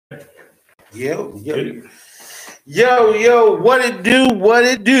Yo, what it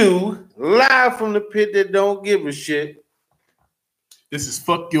do? Live from the pit that don't give a shit. This is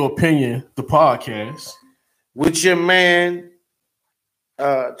Fuck Your Opinion, the podcast. With your man,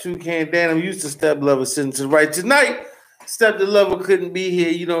 Toucan Dan. I'm used to Step Lover sitting to the right. Tonight, Step the Lover couldn't be here.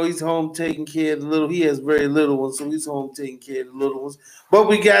 You know, he's home taking care of the little. He has very little ones, so he's home taking care of the little ones. But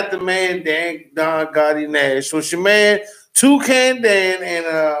we got the man, Don Gotti Nash. So it's your man, Toucan Dan, and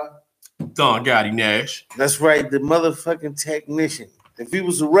Don Gotti Nash. That's right, the motherfucking technician. If he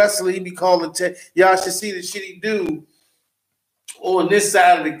was a wrestler, he'd be called a tech. Y'all should see the shit he do on this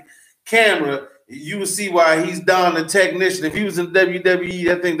side of the camera. You would see why he's Don the technician. If he was in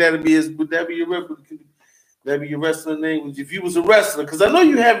WWE, I think that'd be your wrestling name. If you was a wrestler, because I know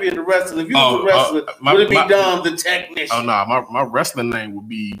you heavy in the wrestling. If you was a wrestler, would it be Don the technician? Oh no, my wrestling name would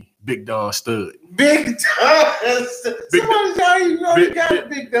be Big Don Stud. Big Don Stud. Somebody's already got a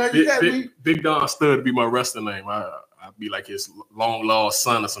Big Don. Big Don Stud would be my wrestling name. I'd be like his long lost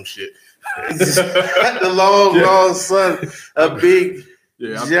son or some shit. The long lost son, a big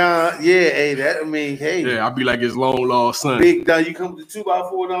John. Yeah, Yeah, I'd be like his long lost son. Big Don, you come to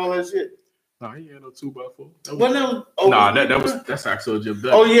 2x4 and all that shit. No, he had no 2x4. That's actual Jim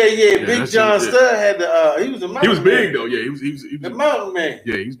Dutton. Oh yeah. Big John Stud had the. He was a mountain. He was big though. Yeah, he was the mountain man.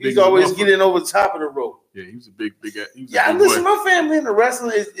 Yeah, he's big. He's always getting over the top of the rope. Yeah, he was a big. Listen, my family into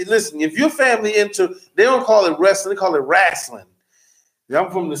wrestling. Listen, if your family into, they don't call it wrestling. They call it wrestling.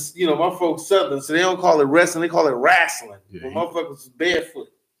 I'm from the, my folks Southern, so they don't call it wrestling. They call it wrestling. Yeah, motherfuckers is barefoot.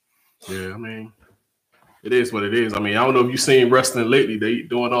 Yeah, I mean. It is what it is. I mean, I don't know if you've seen wrestling lately. They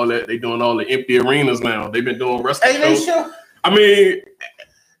doing all that. They doing all the empty arenas now. They've been doing wrestling shows.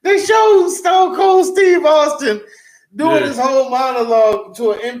 They showed Stone Cold Steve Austin doing this whole monologue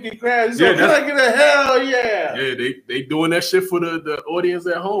to an empty crowd. Can I get a hell yeah? Yeah, they doing that shit for the audience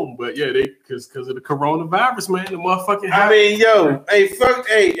at home. But yeah, because of the coronavirus, man, the motherfucking.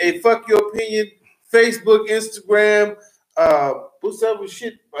 Fuck your opinion. Facebook, Instagram, what's up with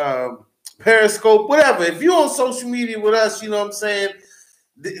shit? Periscope, whatever. If you're on social media with us, you know what I'm saying?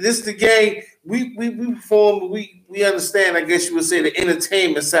 This is the game. We perform, we understand, I guess you would say, the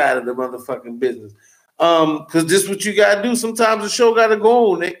entertainment side of the motherfucking business. Because this is what you gotta do. Sometimes the show gotta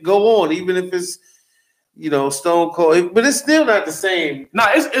go on, even if it's Stone Cold. But it's still not the same. Nah,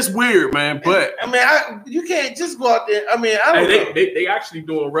 it's weird, man. But you can't just go out there. I don't know. They actually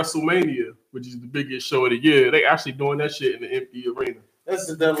doing WrestleMania, which is the biggest show of the year. They actually doing that shit in the empty arena. That's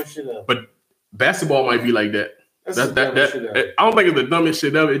the dumbest shit ever. But basketball might be like that. That's the dumbest shit ever. I don't think it's the dumbest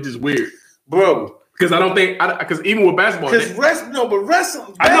shit ever. It's just weird, bro. Because I don't think because even with basketball, but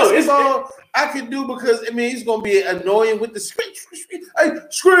wrestling, basketball I can do because it's gonna be annoying with the screen.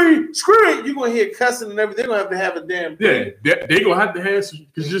 You're gonna hear cussing and everything. They're gonna have a damn thing. Yeah, they gonna have to have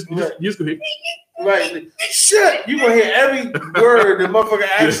because you just gonna hear. Right, shit! You gonna hear every word the motherfucker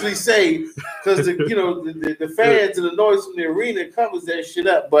actually say because the fans and the noise from the arena covers that shit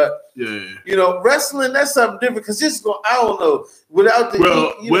up. But wrestling, that's something different because it's going. I don't know without the I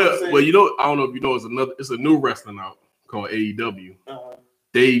don't know if you know it's a new wrestling out called AEW.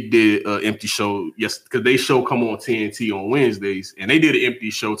 They did an empty show because they show come on TNT on Wednesdays and they did an empty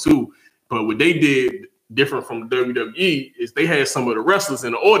show too. But what they did. Different from WWE is they had some of the wrestlers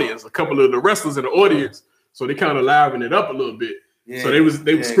in the audience, a couple of the wrestlers in the audience, so they kind of livened it up a little bit. Yeah, so they was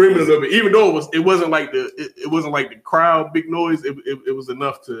screaming a little bit, even though it wasn't like the crowd big noise. It was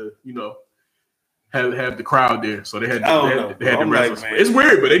enough to have the crowd there. So they had the wrestlers. It's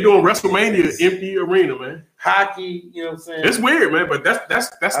weird, but they doing WrestleMania empty arena, man. Hockey, you know what I'm saying? It's weird, man, but that's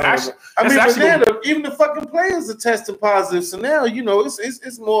actually. Even the fucking players are testing positive. So now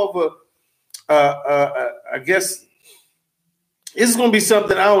it's more of a. I guess it's going to be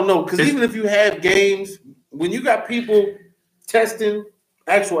something I don't know because even if you have games, when you got people testing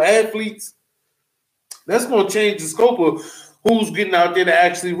actual athletes, that's going to change the scope of who's getting out there to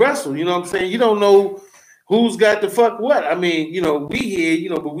actually wrestle. You know what I'm saying? You don't know who's got the fuck what. We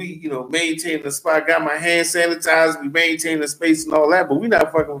here, but we, maintain the spot. Got my hand sanitized. We maintain the space and all that, but we're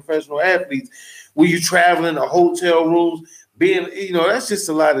not fucking professional athletes. When you traveling to hotel rooms, being, that's just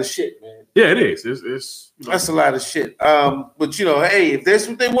a lot of shit, man. Yeah, it is. It's that's a lot of shit. But hey, if that's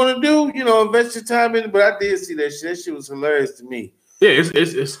what they want to do, invest your time in it. But I did see that shit. That shit was hilarious to me. Yeah,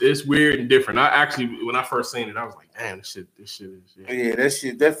 it's weird and different. I actually, when I first seen it, I was like, damn, this shit is. Yeah, that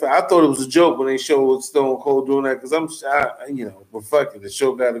shit. I thought it was a joke when they showed Stone Cold doing that because but fuck it, the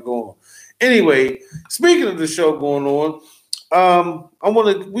show got to go on. Anyway, speaking of the show going on,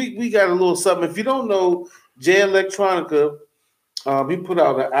 we got a little something. If you don't know, Jay Electronica. He put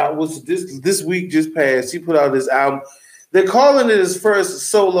out an album. This week just passed. He put out his album. They're calling it his first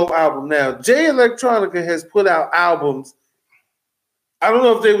solo album. Now, Jay Electronica has put out albums. I don't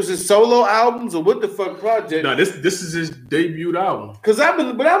know if they was his solo albums or what the fuck project. No, this is his debut album. Cause I've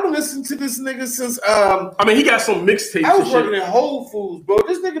been listening to this nigga since. I mean, he got some mixtapes. I was working at Whole Foods, bro.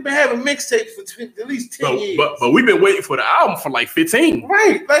 This nigga been having mixtapes for at least 10 years. But we've been waiting for the album for like 15.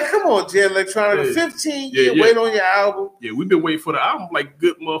 Right, like come on, Jay Electronica, 15 years. Wait on your album. Yeah, we've been waiting for the album like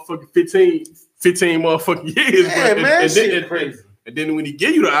good motherfucking 15 motherfucking years. Yeah, bro. man, shit crazy. And then when he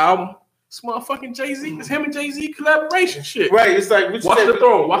give you the album. It's motherfucking Jay-Z. It's him and Jay-Z collaboration shit. Right. It's like Watch the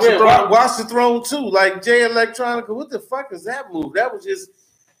Throne. Watch the Throne. Watch the Throne too. Like Jay Electronica. What the fuck is that move? That was just.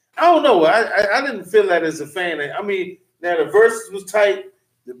 I don't know. I didn't feel that as a fan. I mean, now the verses was tight.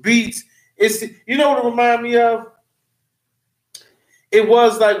 The beats. It's you know what it reminded me of. It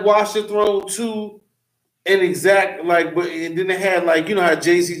was like Watch the Throne 2, and exact like, but and then it had like you know how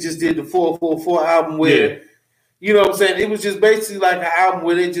Jay-Z just did the 444 album where. Yeah. You know what I'm saying? It was just basically like an album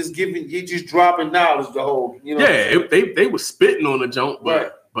where they just dropping knowledge the whole. You know they were spitting on the jump,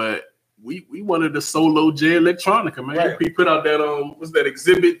 but we wanted the solo Jay Electronica, man. Right. He put out that what's that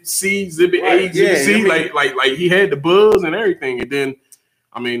Exhibit C, Exhibit A, Exhibit C, I mean, like he had the buzz and everything, and then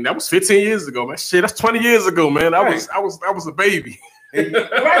I mean that was 15 years ago, man. Shit, that's 20 years ago, man. I was a baby. Right, you know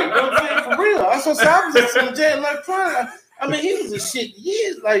what I'm saying? For real. I was listening to Jay Electronica. I mean, he was a shit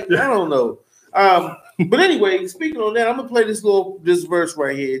years. Like I don't know. But anyway, speaking on that, I'm gonna play this verse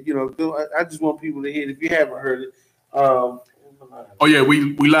right here. You know, I just want people to hear it if you haven't heard it. Oh yeah,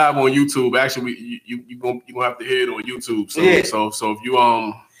 we live on YouTube. Actually, you gonna have to hear it on YouTube. So yeah. so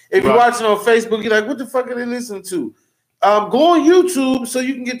if you're watching on Facebook, you're like, what the fuck are they listening to? Go on YouTube so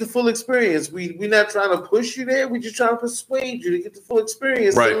you can get the full experience. We're not trying to push you there. We're just trying to persuade you to get the full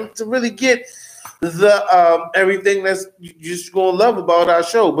experience, right? To really get the everything that's you just gonna love about our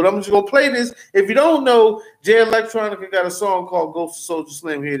show. But I'm just gonna play this. If you don't know, Jay Electronica got a song called Ghost of Soldier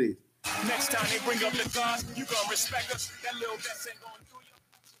Slim. Here it is. Next time they bring up the guns, you gonna respect us. That little best ain't gonna do you.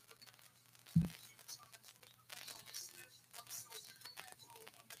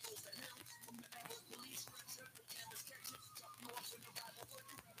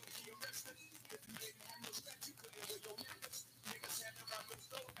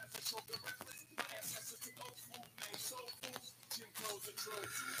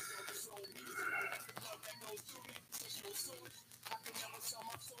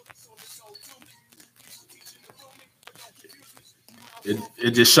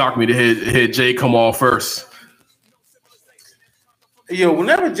 It just shocked me to hear Jay come off first. Yo,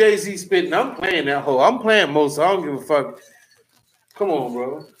 whenever Jay-Z spitting, I'm playing that whole. I'm playing most. I don't give a fuck. Come on,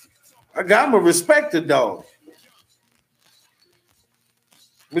 bro. I'm a respected dog.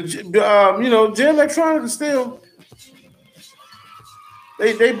 But you know, Jay Electronica still.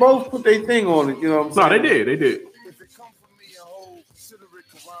 They both put their thing on it. You know what I'm saying? No, they did. If it come from me, consider it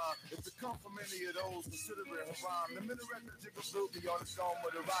Quran. If it come from any of those, consider it Haram. The minute record jigger built me on the stone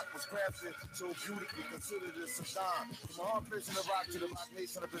where the rock was crafted so beautifully, considered it Saddam. From the hard place in the rock to the rock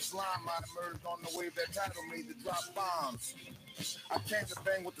nation of Islam, I emerged on the wave that title made to drop bombs. I came to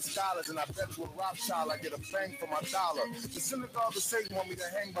bang with the scholars, and I bet with Rothschild I get a bang for my dollar. The synagogue of Satan want me to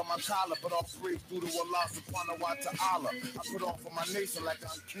hang by my collar, but I'll pray through to Allah subhanahu wa ta'ala. I put on for my nation like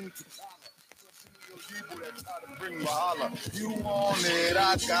I'm King T'Challa. You want it,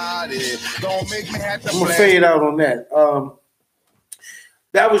 I got it. Don't make me have to. I'm gonna fade out on that.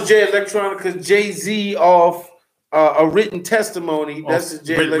 That was Jay Electronica's Jay-Z off a written testimony. That's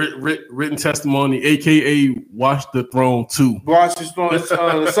the written testimony, aka Watch the Throne 2. Watch the Throne.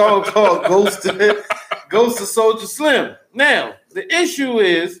 The song called Ghost of Soldier Slim. Now the issue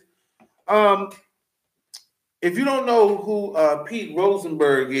is, if you don't know who Pete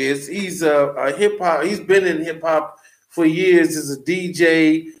Rosenberg is, he's a hip hop. He's been in hip hop for years. He's a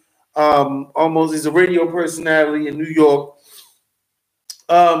DJ. He's a radio personality in New York.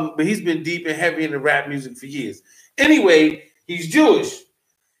 But he's been deep and heavy into rap music for years. Anyway, he's Jewish.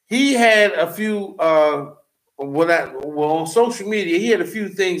 He had a few on social media. He had a few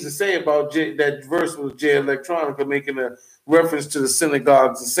things to say about that verse with Jay Electronica, making a reference to the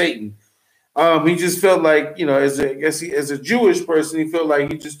synagogues of Satan. He just felt like, you know, as a Jewish person, he felt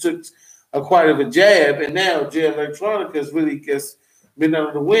like he just took quite of a jab, and now Jay Electronica has really been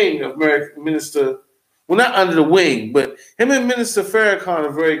under the wing of American Minister. Well, not under the wing, but him and Minister Farrakhan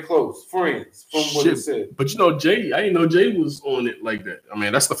are very close friends, from what he said. But you know, Jay, I didn't know Jay was on it like that. I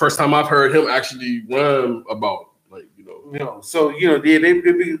mean, that's the first time I've heard him actually rhyme about, like, you know. You know, so I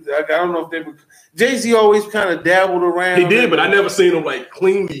don't know if they were. Jay-Z always kind of dabbled around. He did, but I never seen him like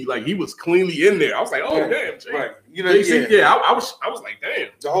cleanly. Like he was cleanly in there. I was like, oh damn, Jay. Right. Jay-Z, I was like, damn.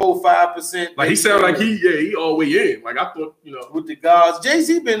 The whole 5%. Like he sounded like he all the way in. Like I thought, with the guards.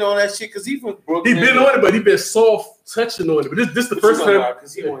 Jay-Z been on that shit because he from Brooklyn. He been on it, but he been soft touching on it. But this the first time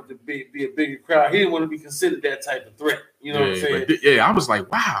because he wanted to be a bigger crowd. He didn't want to be considered that type of threat. You know what I'm saying? I was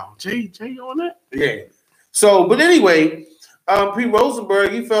like, wow, Jay on that. Yeah. So, but anyway. Pete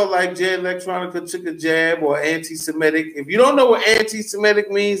Rosenberg, he felt like Jay Electronica took a jab or anti-Semitic. If you don't know what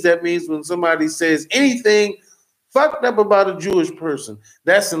anti-Semitic means, that means when somebody says anything fucked up about a Jewish person.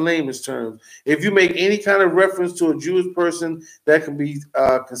 That's in layman's terms. If you make any kind of reference to a Jewish person that can be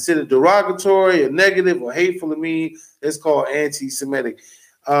considered derogatory or negative or hateful to me, it's called anti-Semitic.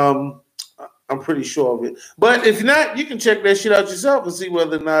 I'm pretty sure of it. But if you're not, you can check that shit out yourself and see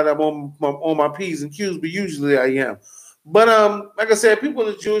whether or not I'm on my P's and Q's, but usually I am. But like I said, people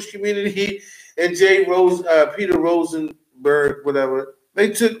in the Jewish community and Peter Rosenberg, whatever, they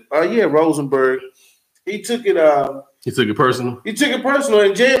took Rosenberg. He took it personal. He took it personal,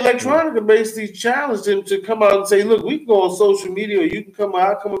 and Jay Electronica basically challenged him to come out and say, "Look, we can go on social media, or you can come out,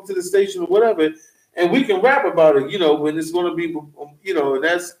 I'll come up to the station or whatever, and we can rap about it. When it's going to be, and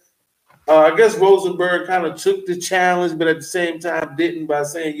that's." I guess Rosenberg kind of took the challenge, but at the same time didn't by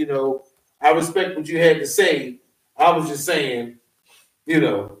saying, I respect what you had to say. I was just saying,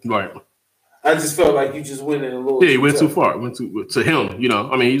 right. I just felt like you just went in a little. Yeah, he went too far. Went to him.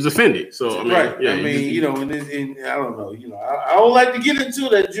 I mean, he was offended. So right. Yeah, and I don't know. I don't like to get into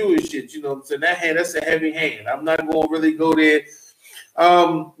that Jewish shit. You know what I'm saying? That's a heavy hand. I'm not going to really go there.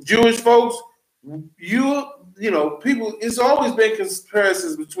 Jewish folks, people. It's always been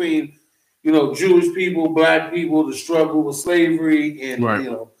comparisons between, Jewish people, black people, the struggle with slavery, and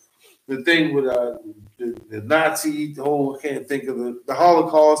the thing with the Nazi, I can't think of the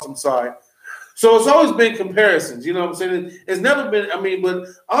Holocaust. I'm sorry. So it's always been comparisons. You know what I'm saying? It's never been. But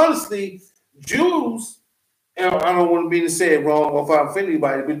honestly, Jews. And I don't want to be to say it wrong or if I offend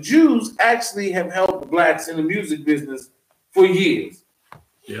anybody, but Jews actually have helped blacks in the music business for years.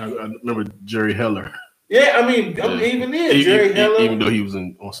 Yeah, I remember Jerry Heller. Yeah, even then, Jerry Heller. Even though he was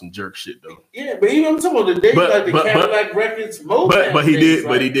on some jerk shit though. Yeah, but even I'm talking about the days like the Cadillac Records, but he did,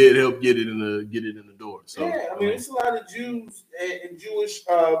 but he did help get it in the door. So yeah, it's a lot of Jews and Jewish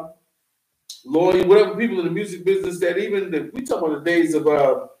lawyers, whatever people in the music business that we talk about the days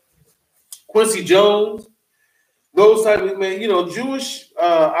of Quincy Jones, those type of Jewish.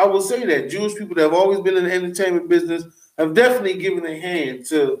 I will say that Jewish people that have always been in the entertainment business have definitely given a hand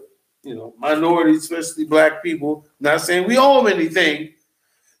to. Minorities, especially black people. Not saying we owe them anything,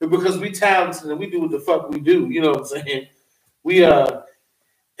 but because we talented and we do what the fuck we do. You know what I'm saying? We add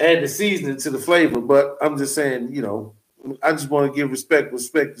the seasoning to the flavor, but I'm just saying, I just want to give respect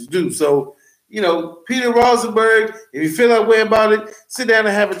is due. So, Peter Rosenberg, if you feel that way about it, sit down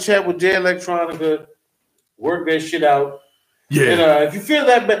and have a chat with Jay Electronica, work that shit out. Yeah. And if you feel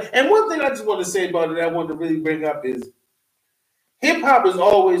that bad, and one thing I just want to say about it, I want to really bring up is. Hip-hop has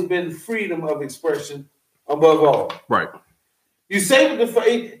always been freedom of expression above all. Right. You say what the fuck,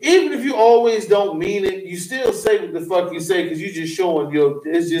 even if you always don't mean it, you still say what the fuck you say because you're just showing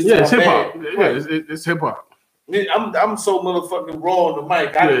it's just it's hip-hop. Right. It's hip-hop. I'm so motherfucking raw on the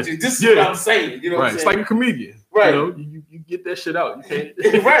mic. This is what I'm saying. You know what I'm saying? It's like a comedian. Right. You get that shit out. You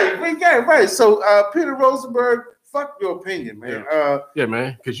can't. Right. So Peter Rosenberg, fuck your opinion, man. Yeah,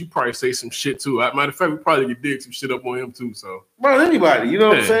 man. Because you probably say some shit too. Matter of fact, we probably could dig some shit up on him too. So, well, anybody, you know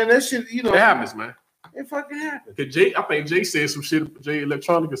what I'm saying? That shit, it happens, man. It fucking happens. Cause I think Jay said some shit. Jay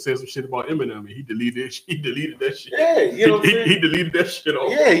Electronica said some shit about Eminem, and he deleted that shit. Yeah, you know what I'm saying? He deleted that shit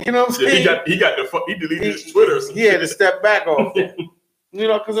off. Yeah, you know what I'm saying? He deleted his Twitter. He had to step back off that.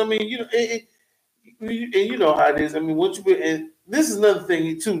 Because and you know how it is. Once you and this is another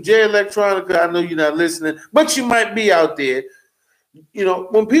thing too. Jay Electronica, I know you're not listening, but you might be out there.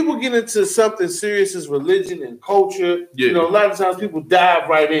 When people get into something serious as religion and culture, a lot of times people dive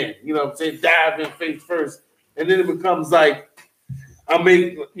right in. You know what I'm saying? Dive in face first. And then it becomes like, I'm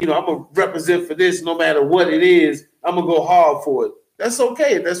gonna represent for this no matter what it is. I'm gonna go hard for it. That's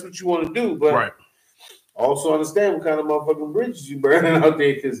okay if that's what you want to do. But also understand what kind of motherfucking bridges you burning out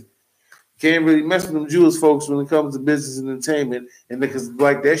there, because can't really mess with them Jewish folks when it comes to business and entertainment, and because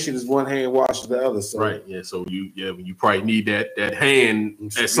like that shit is one hand washes the other. So. Right, yeah. So you probably need that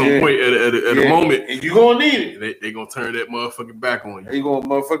hand at some point at a moment, and you gonna need it. They gonna turn that motherfucking back on you. You gonna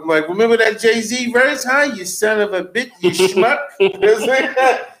motherfucking like remember that Jay-Z verse, huh? You son of a bitch, you schmuck.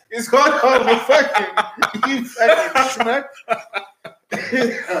 It's going on the fucking you fucking schmuck.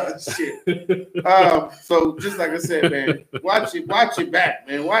 Oh, shit. So just like I said, man, watch your back,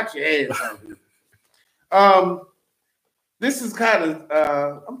 man. Watch your ass out here. This is kind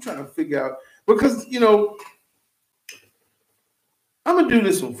of I'm trying to figure out because I'm gonna do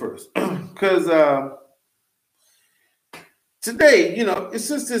this one first because today, it's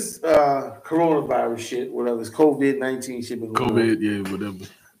just this coronavirus shit, whatever, this COVID-19 shit. Whatever.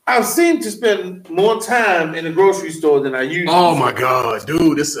 I've seemed to spend more time in the grocery store than I used to. Oh my God,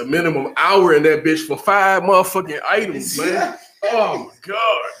 dude, it's a minimum hour in that bitch for 5 motherfucking items, man. Oh my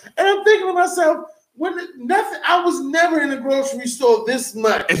God. And I'm thinking to myself, I was never in the grocery store this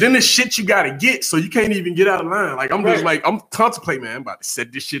much. And then the shit you gotta get, so you can't even get out of line. Like I'm just like, I'm contemplating, man. I'm about to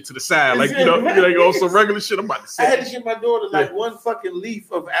set this shit to the side. Like, like on some regular shit, I'm about to set. I had to give my daughter like one fucking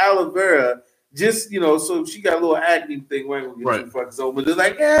leaf of aloe vera. Just, so she got a little acne thing. We ain't gonna get too fucking so, but they're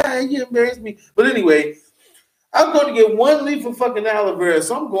like, you embarrass me. But anyway, I'm going to get one leaf of fucking aloe vera.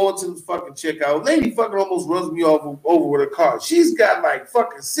 So I'm going to the fucking checkout. Lady fucking almost runs me over with her car. She's got like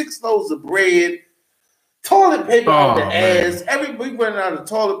fucking 6 loaves of bread, toilet paper on the ass. Everybody running out of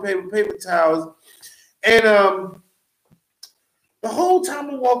toilet paper, paper towels. And the whole time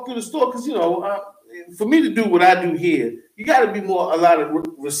I walk through the store, because, for me to do what I do here, you got to be a lot of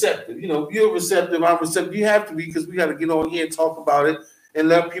receptive. You're receptive, I'm receptive. You have to be because we got to get on here and talk about it and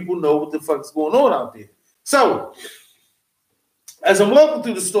let people know what the fuck's going on out there. So, as I'm walking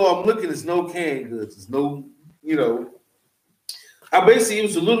through the store, I'm looking, there's no canned goods. There's no, I basically, it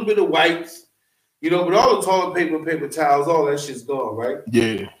was a little bit of wipes, but all the toilet paper, paper towels, all that shit's gone, right?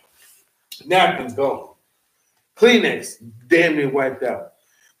 Yeah. Napkins gone. Kleenex, damn near wiped out.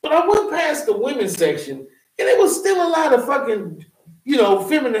 But I went past the women's section, and it was still a lot of fucking,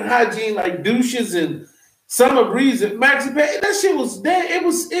 feminine hygiene, like douches and Summer Breeze and Maxi Pad. That shit was there. It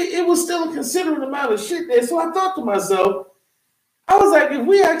was still a considerable amount of shit there. So I thought to myself, I was like, if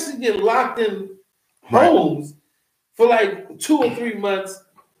we actually get locked in homes for like 2 or 3 months,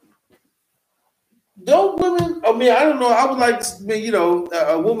 don't women, I don't know, I would like to,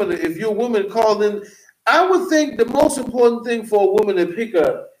 a woman, if you're a woman called in, I would think the most important thing for a woman to pick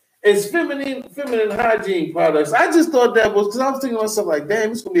up is feminine hygiene products. I just thought that was, because I was thinking to myself like,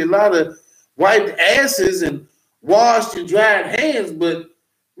 damn, it's going to be a lot of wiped asses and washed and dried hands, but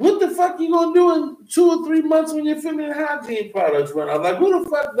what the fuck you going to do in 2 or 3 months when your feminine hygiene products run out? Like, who the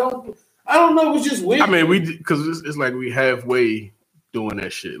fuck I don't know, it was just weird. I mean, because it's like we halfway doing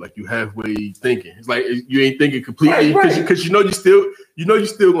that shit. Like you halfway thinking. It's like you ain't thinking completely because you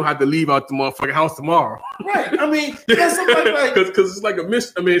still gonna have to leave out the motherfucking house tomorrow. Right. I mean, that's something like because it's like a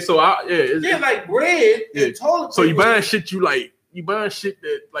miss. I mean, so it's like bread and toilet paper. So you buying shit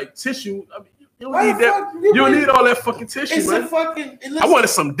that like tissue. I mean, you don't need that. You don't need all that fucking tissue, man. I wanted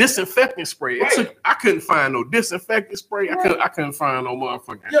some disinfectant spray. Right. I couldn't find no disinfectant spray. Right. I couldn't find no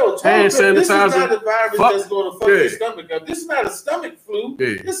motherfucking hand sanitizer. This is not a virus that's going to fuck your stomach up. This is not a stomach flu.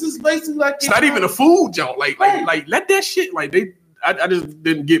 Yeah. This is basically like it's not even a food joint. Like let that shit. Like I just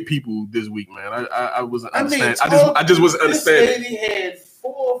didn't get people this week, man. I wasn't understanding. I just wasn't understanding. This lady had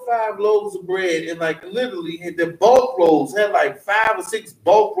 4 or 5 loaves of bread and like literally the bulk rolls had like 5 or 6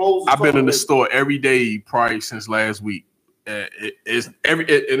 bulk rolls. I've been in the store every day probably since last week. And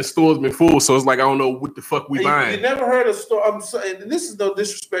the store's been full, so it's like I don't know what the fuck we buying. You never heard a store. I'm sorry, and this is no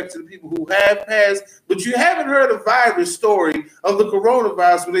disrespect to the people who have passed, but you haven't heard a virus story of the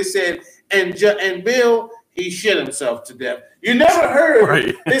coronavirus where they said and Bill, he shit himself to death. You never heard.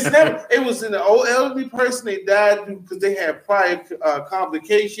 Right. It was an old elderly person. They died because they had prior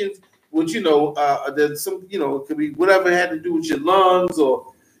complications, which there's some it could be whatever had to do with your lungs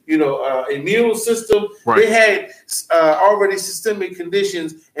or immune system. Right. They had already systemic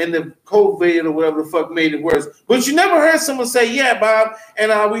conditions, and the COVID or whatever the fuck made it worse. But you never heard someone say, "Yeah, Bob,"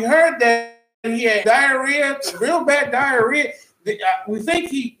 and we heard that he had diarrhea, real bad diarrhea. We think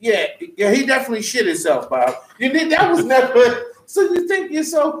he definitely shit himself, Bob. That was never. So you think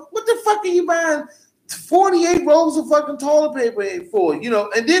yourself, what the fuck are you buying 48 rolls of fucking toilet paper for?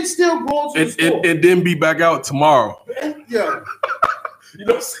 And then still go to the store and then be back out tomorrow. Yeah,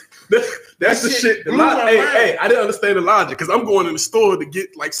 that's the shit. Hey, I didn't understand the logic because I'm going in the store to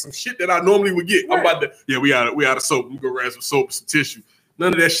get like some shit that I normally would get. Right. I'm about to we out of soap. We go grab some soap, some tissue.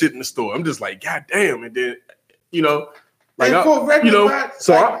 None of that shit in the store. I'm just like, God damn, and then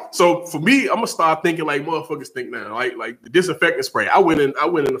so for me, I'm gonna start thinking like motherfuckers think now, like the disinfectant spray. I went in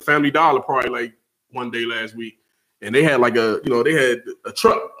the Family Dollar probably like one day last week, and they had like they had a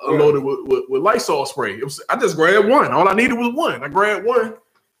truck loaded with Lysol spray. I just grabbed one. All I needed was one. I grabbed one,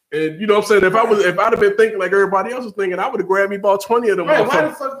 and you know what I'm saying. If I'd have been thinking like everybody else was thinking, I would have grabbed me about 20 of them. Right? Why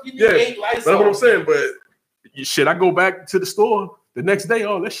the fuck you need 8 Lysol? That's what I'm saying, but. shit, I go back to the store the next day.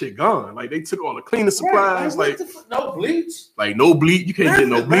 Oh, that shit gone. Like they took all the cleaning supplies. Right. No bleach. Like no bleach. You can't get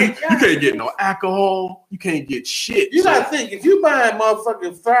no bleach. You can't get no alcohol. You can't get shit. You gotta think if you buying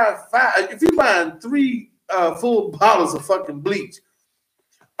motherfucking five, if you buying 3 full bottles of fucking bleach,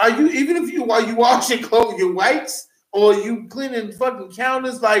 are you while you washing clothes, your wipes, or you cleaning fucking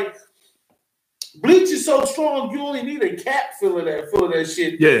counters? Like bleach is so strong, you only need a cap full of that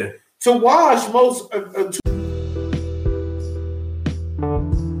shit. Yeah. To wash most. 2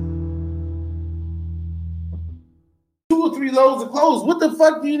 or 3 loads of clothes. What the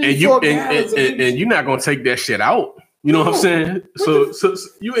fuck do you need? And you're not gonna take that shit out. You know what I'm saying? So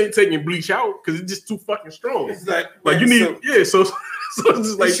you ain't taking bleach out because it's just too fucking strong. It's like you need so it's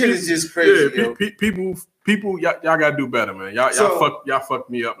just like shit is just crazy. Yeah, people, y'all gotta do better, man. Y'all fucked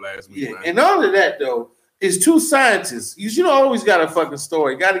me up last week, man. And all of that though is 2 scientists. You always got a fucking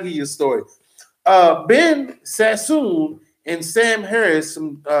story. Got to give you a story. Ben Sassoon and Sam Harris,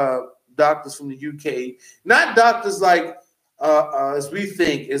 some doctors from the UK, not doctors like as we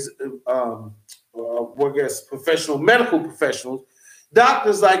think is professional medical professionals,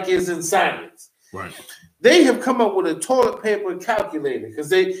 doctors like is in science. Right. They have come up with a toilet paper calculator because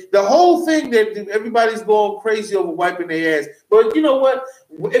the whole thing that everybody's going crazy over wiping their ass. But you know what?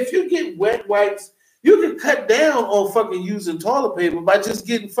 If you get wet wipes, you can cut down on fucking using toilet paper by just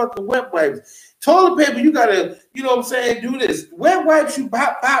getting fucking wet wipes. Toilet paper, you gotta, you know what I'm saying, do this. Wet wipes, you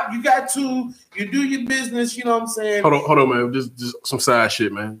pop, you got to, you do your business, you know what I'm saying? Hold on, man. Just some side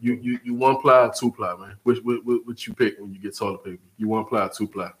shit, man. You 1-ply or 2-ply, man? Which you pick when you get toilet paper? You 1-ply or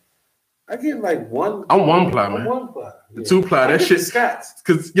 2-ply? I get like 1. I'm 1-ply, man. 1-ply. The 2-ply, that shit.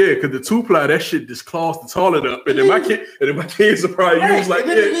 Cause the 2-ply, that shit just clogs the toilet up, and then my kids will probably use like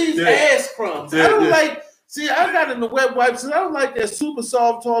ass crumbs. I don't like. See, I got in the wet wipes, and I don't like that super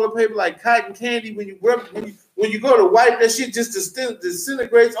soft toilet paper like cotton candy. When you go to wipe, that shit just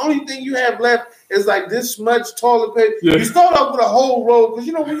disintegrates. Only thing you have left is like this much toilet paper. Yeah. You start off with a whole roll because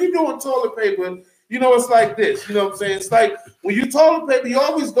when you're doing toilet paper, it's like this. You know what I'm saying? It's like when you toilet paper, you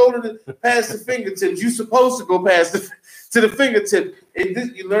always go past the fingertips. You're supposed to go past to the fingertip.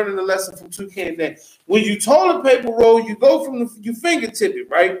 And you're learning the lesson from Toucan Dan. When you toilet paper roll, you go from you fingertip it,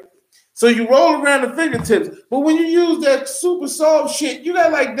 right? So you roll around the fingertips. But when you use that super soft shit, you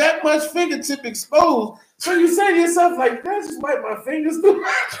got like that much fingertip exposed. So you say to yourself, like, I just wipe my fingers through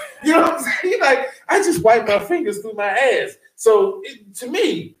you know what I'm saying? Like, I just wipe my fingers through my ass. So to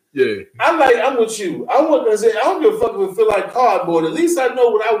me, I'm with you. I don't give a fuck if it feel like cardboard. At least I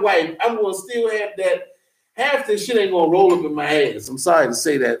know when I wipe, I'm gonna still have that. Half this shit ain't gonna roll up in my ass. I'm sorry to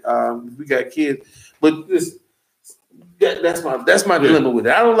say that. We got kids, but that's my dilemma with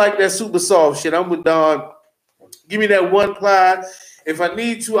it. I don't like that super soft shit. I'm with Don. Give me that 1-ply. If I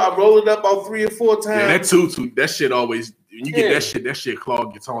need to, I roll it up about 3 or 4 times. Yeah, that shit always. When you get that shit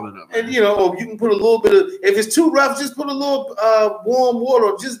clog your toilet up. Man. And or you can put a little bit of. If it's too rough, just put a little warm water,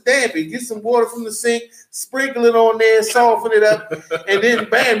 or just damp it. Get some water from the sink, sprinkle it on there, soften it up, and then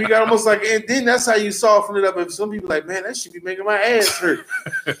bam, you got almost like. And then that's how you soften it up. If some people like, man, that should be making my ass hurt.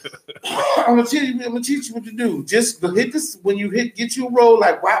 I'm gonna teach you what to do. Just hit this when you get you a roll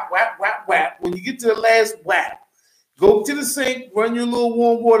like whap whap whap whap. When you get to the last whap, go to the sink, run your little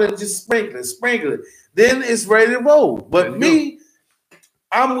warm water, and just sprinkle it. Then it's ready to roll. But me,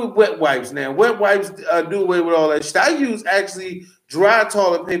 I'm with wet wipes now. Wet wipes do away with all that shit. I use actually dry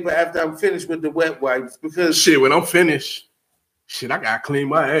toilet paper after I'm finished with the wet wipes because when I'm finished, I gotta clean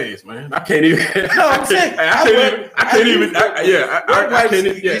my ass, man. I can't even. No, I'm saying I can't even. Wet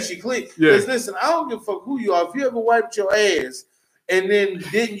wipes get you clean. Because listen, I don't give a fuck who you are. If you ever wiped your ass and then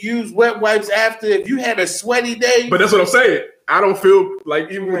didn't use wet wipes after, if you had a sweaty day, but that's what I'm saying. I don't feel like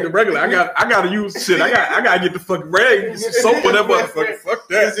even with the regular. I gotta use shit. I gotta get the fucking rag, soap, whatever. Fuck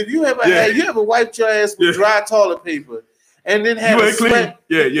that. If you ever wiped your ass with dry toilet paper and then had a sweat,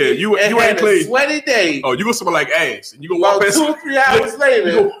 you ain't clean. Sweaty day. Oh, you gonna smell like ass, and you gonna walk past 2 or 3 hours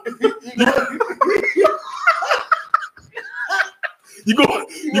later. You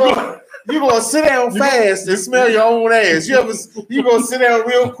gonna sit down fast and smell your own ass. You gonna sit down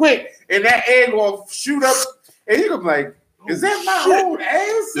real quick and that air gonna shoot up, and you gonna be like, is that my own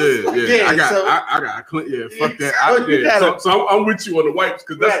ass? Yeah. I got clean. Yeah, fuck that. So I'm with you on the wipes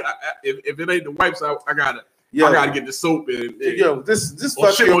because if it ain't the wipes, I gotta get the soap and this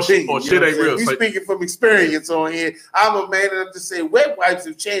fucking thing. Shit ain't real. We speaking from experience on here. I'm a man enough to say wet wipes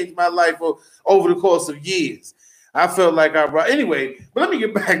have changed my life over the course of years. I felt like anyway, but let me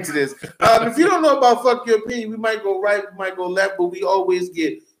get back to this. If you don't know about Fuck Your Opinion, we might go right, we might go left, but we always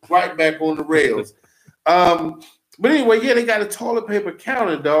get right back on the rails. But anyway, yeah, they got a toilet paper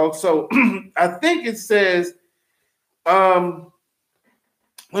counter, dog. So I think it says, I'm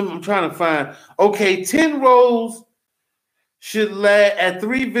trying to find. Okay, 10 rolls should last at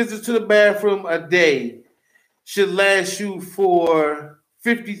 3 visits to the bathroom a day. Should last you for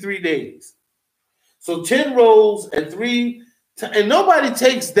 53 days. So 10 rolls at 3, and nobody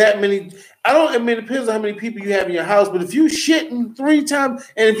takes that many. I mean, it depends on how many people you have in your house, but if you shitting 3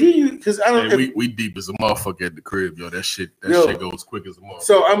 times, and if you, because I don't, hey, we deep as a motherfucker at the crib, yo. That shit goes quick as a motherfucker.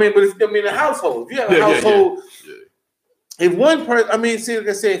 So I mean, but if a household, if you have a household, if one person, I mean, see, like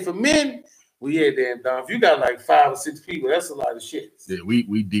I said, for men, well, yeah, damn, Don. If you got like 5 or 6 people, that's a lot of shit. Yeah,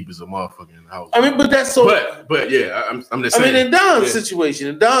 we deep as a motherfucker in the house. I mean, but that's so. But yeah, I'm just saying. I mean, in Don's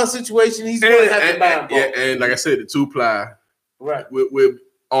situation, he's going to have to buy them. And like I said, the 2-ply, right? With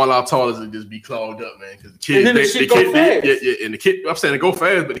all our toilets would just be clogged up, man. Because the kids, and then the go fast. And the kid, I'm saying it go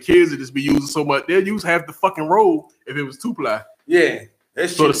fast, but the kids would just be using so much. They'll use half the fucking roll if it was 2-ply. Yeah.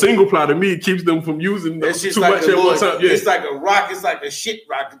 So the single ply to me keeps them from using too like much at one time. Yeah. It's like a rock. It's like a shit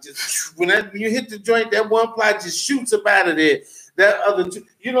rock. It just when you hit the joint, that 1-ply just shoots up out of there. That other 2,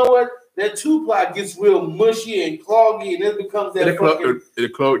 you know what? That 2-ply gets real mushy and cloggy, and it becomes that it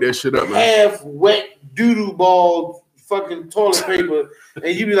clog that shit up, man. Half wet doodoo ball fucking toilet paper,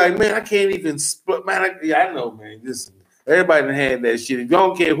 and you be like, man, I can't even split. Man, I know, man. Listen. Everybody done had that shit. If you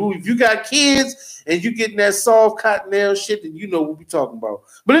don't care who, if you got kids and you getting that soft cottonelle shit, then you know what we talking about.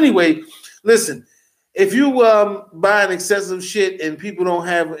 But anyway, listen, if you buying excessive shit and people don't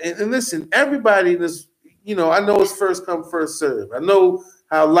have, and listen, everybody this, you know, I know it's first come, first serve. I know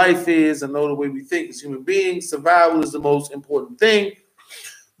how life is. I know the way we think as human beings. Survival is the most important thing.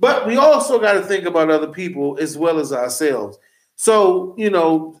 But we also got to think about other people as well as ourselves. So, you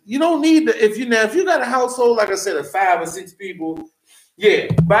know, you don't need to, if you got a household, like I said, of 5 or 6 people, yeah,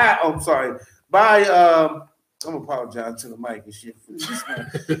 I'm apologizing to the mic and shit.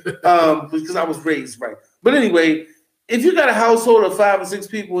 Because I was raised right. But anyway, if you got a household of 5 or 6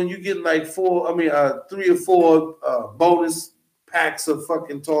 people and you get like 3 or 4 bonus packs of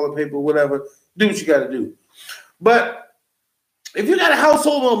fucking toilet paper, whatever, do what you got to do. But if you got a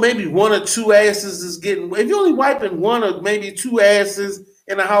household on maybe 1 or 2 asses is getting, if you're only wiping 1 or maybe 2 asses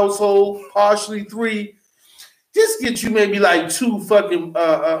in a household, partially 3, just get you maybe like 2 fucking,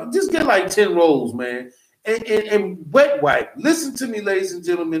 just get like 10 rolls, man. And wet wipe. Listen to me, ladies and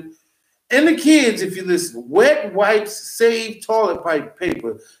gentlemen. And the kids, if you listen, wet wipes save toilet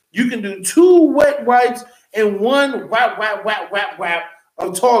paper. You can do 2 wet wipes and 1 whap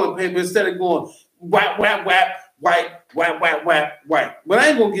of toilet paper instead of going whap, white. But I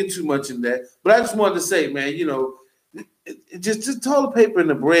ain't gonna get too much in that. But I just wanted to say, man, you know, just toilet paper and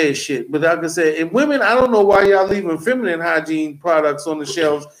the bread shit. But like I said, and women, I don't know why y'all leaving feminine hygiene products on the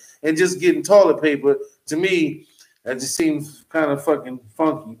shelves and just getting toilet paper. To me, that just seems kind of fucking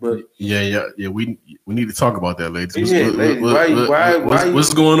funky. But yeah. We need to talk about that, ladies.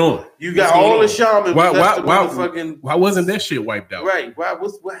 What's going on? You got all the shaman. Why wasn't that shit wiped out? Right.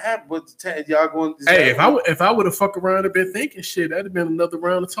 What happened with the y'all going? Hey, if I would have fucked around and been thinking shit, that'd have been another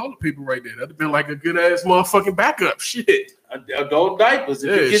round of toilet paper right there. That'd have been like a good ass motherfucking backup shit. Adult diapers.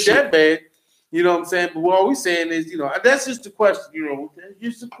 If you get that bad, you know what I'm saying. But what we're saying is, you know, that's just the question. You know, that's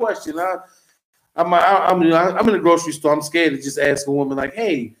just a question. I'm in the grocery store. I'm scared to just ask a woman like,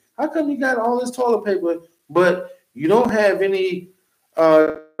 "Hey, how come you got all this toilet paper, but you don't have any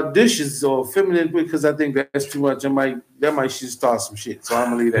dishes or feminine?" Because I think that's too much. That might just start some shit. So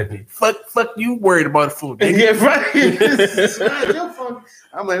I'm gonna leave that there. Fuck you worried about the food? Yeah, right.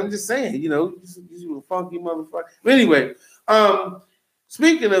 I'm just saying, you know, you a funky motherfucker. But anyway,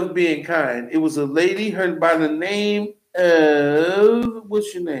 speaking of being kind, it was a lady, her by the name of,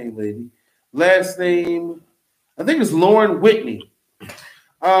 what's your name, lady? Last name, I think it's Lauren Whitney.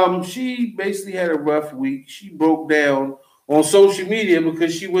 She basically had a rough week. She broke down on social media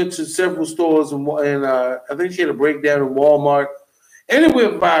because she went to several stores and I think she had a breakdown in Walmart, and it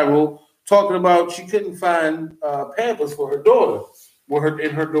went viral talking about she couldn't find Pampers for her daughter,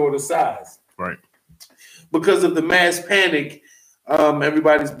 in her daughter's size. Right. Because of the mass panic,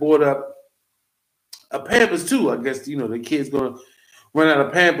 everybody's bought up a Pampers too. I guess, you know, the kid's going to run out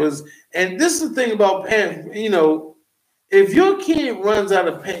of Pampers. And this is the thing about Pampers, you know, if your kid runs out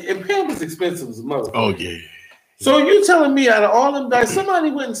of Pampers, and Pampers expensive as a mother. Oh, yeah. So you telling me out of all them diapers,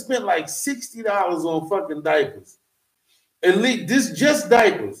 somebody went and spent like $60 on fucking diapers. At least this just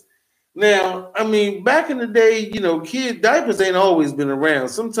diapers. Now, I mean, back in the day, you know, kid diapers ain't always been around.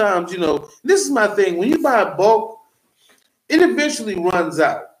 Sometimes, you know, this is my thing. When you buy bulk, it eventually runs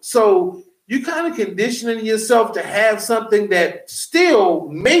out. So you kind of conditioning yourself to have something that still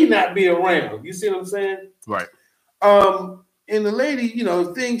may not be around. You see what I'm saying? Right. And the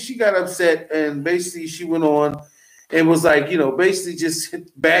lady, she got upset and basically she went on and was like, basically just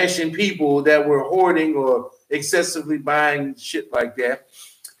bashing people that were hoarding or excessively buying shit like that.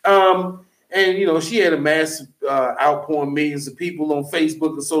 And she had a massive outpouring, millions of people on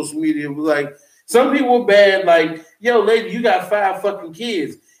Facebook and social media. It was like, some people were bad, like, yo, lady, you got 5 fucking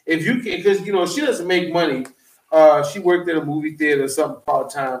kids. If you can, because she doesn't make money. She worked at a movie theater or something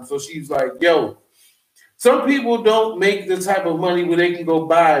part-time. So she's like, yo, some people don't make the type of money where they can go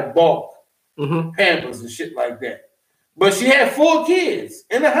buy bulk Pampers and shit like that. But she had 4 kids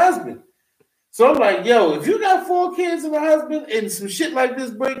and a husband. So I'm like, yo, if you got 4 kids and a husband and some shit like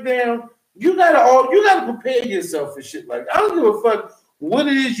this break down, you gotta prepare yourself for shit like that. I don't give a fuck what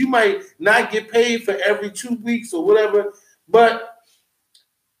it is. You might not get paid for every 2 weeks or whatever, but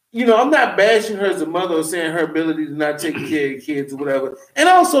I'm not bashing her as a mother or saying her ability to not take care of kids or whatever. And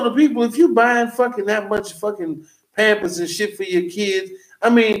also the people, if you buying fucking that much fucking Pampers and shit for your kids, I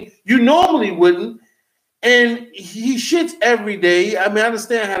mean, you normally wouldn't. And he shits every day. I mean, I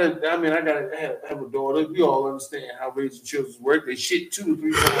understand how to. I mean, I gotta have a daughter. We all understand how raising children work. They shit 2 or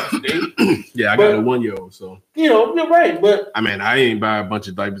 3 times a day. Yeah, I got a 1-year-old, so you're right. But I mean, I ain't buy a bunch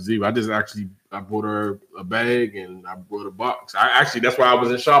of diapers either. I bought her a bag and I brought a box. That's why I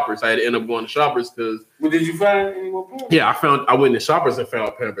was in Shoppers. I had to end up going to Shoppers because. Well, did you find any more Pampers? Yeah, I went to Shoppers and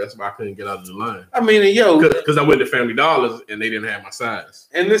found Pampers. That's why I couldn't get out of the line. I mean, because I went to Family Dollars and they didn't have my size.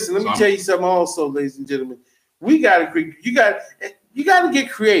 And listen, let me tell you something. Also, ladies and gentlemen. You gotta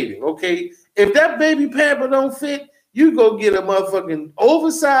get creative, okay? If that baby pamper don't fit, you go get a motherfucking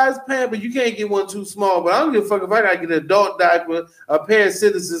oversized pamper. You can't get one too small, but I don't give a fuck if I gotta get an adult diaper, a pair of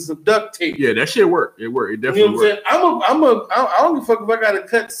scissors, and some duct tape. Yeah, that shit work. It worked. It definitely worked. I don't give a fuck if I gotta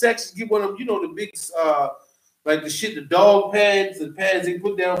cut sections, get one of them, the big like the shit, the dog pads, the pads they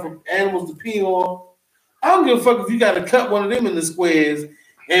put down for animals to pee on. I don't give a fuck if you gotta cut one of them in the squares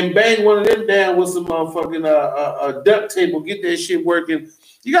and bang one of them down with some motherfucking duct tape or get that shit working.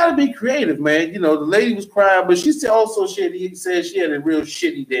 You got to be creative, man. The lady was crying, but she said also she said she had a real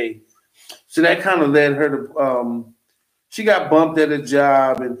shitty day. So that kind of led her to, she got bumped at a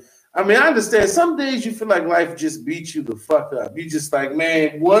job. And I mean, I understand some days you feel like life just beats you the fuck up. You just like,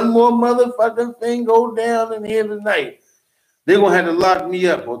 man, one more motherfucking thing go down in here tonight. They're going to have to lock me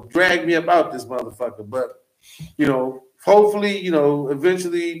up or drag me up out this motherfucker. But, hopefully,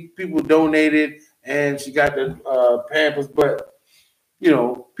 eventually people donated and she got the Pampers. But,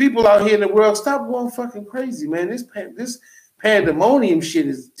 people out here in the world, stop going fucking crazy, man. This pandemonium shit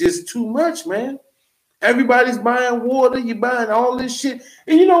is just too much, man. Everybody's buying water. You're buying all this shit.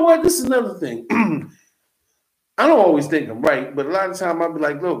 And you know what? This is another thing. I don't always think I'm right, but a lot of time I'll be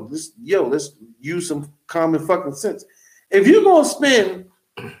like, look, let's use some common fucking sense. If you're going to spend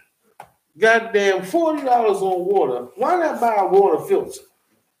goddamn $40 on water, why not buy a water filter?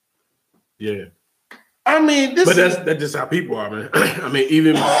 Yeah. I mean, that's just how people are, man. I mean,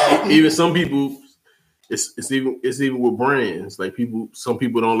 even some people, it's even with brands. Like some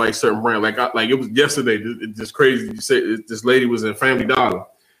people don't like certain brands. Like it was yesterday. It's just crazy. You say this lady was in Family Dollar.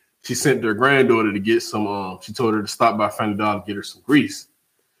 She sent her granddaughter to get some. She told her to stop by Family Dollar to get her some grease.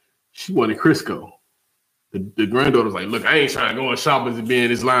 She wanted Crisco. The granddaughter's like, look, I ain't trying to go in Shoppers and be in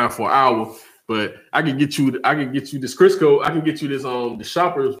this line for an hour, but I can get you this Crisco. I can get you this the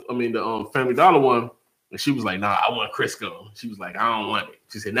Shoppers. I mean the Family Dollar one. And she was like, nah, I want Crisco. She was like, I don't want it.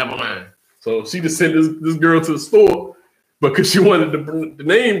 She said, never mind. So she just sent this girl to the store because she wanted the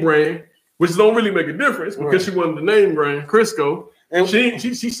name brand, which don't really make a difference because she wanted the name brand, Crisco. And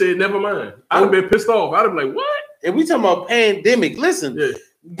she said, never mind. I'd have been pissed off. I'd have been like, what? And we talking about pandemic. Listen,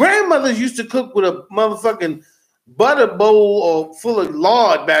 grandmothers used to cook with a motherfucking butter bowl or full of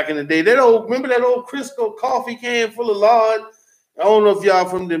lard back in the day. Remember that old Crisco coffee can full of lard? I don't know if y'all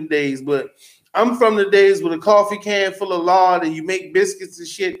from them days, but I'm from the days with a coffee can full of lard and you make biscuits and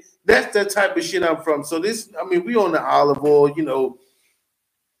shit. That's the type of shit I'm from. So we on the olive oil,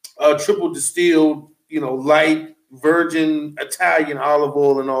 triple distilled, light virgin Italian olive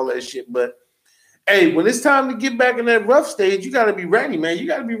oil and all that shit. But hey, when it's time to get back in that rough stage, you got to be ready, man. You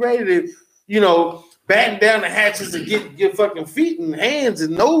got to be ready to, batten down the hatches and get your fucking feet and hands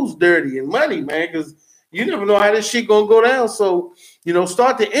and nose dirty and muddy, man, because you never know how this shit gonna go down. So,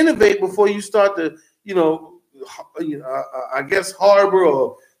 start to innovate before you start to, I guess harbor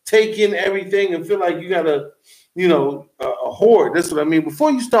or take in everything and feel like you gotta, hoard. That's what I mean.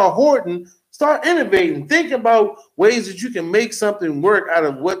 Before you start hoarding, start innovating. Think about ways that you can make something work out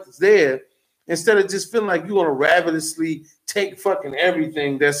of what's there instead of just feeling like you're gonna ravenously take fucking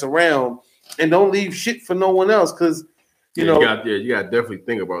everything that's around and don't leave shit for no one else. Because You know, you got to definitely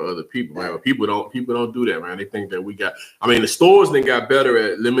think about other people, man. But people don't do that, man. They think that we got. I mean, the stores then got better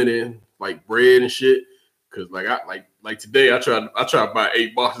at limiting like bread and shit. Cause like today, I tried to buy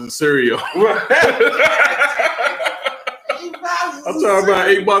 8 boxes of cereal. I tried to buy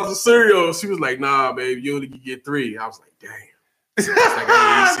 8 boxes of cereal. She was like, "Nah, babe, you only can get 3." I was like, "Damn."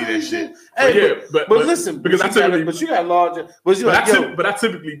 I didn't see that shit. Hey, but listen, because you got larger. But I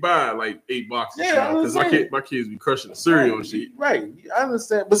typically buy like 8 boxes. Yeah, because my kids be crushing the cereal and shit. Right, I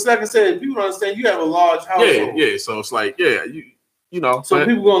understand. But like I said, people don't understand. You have a large household. Yeah. So it's like, you know. So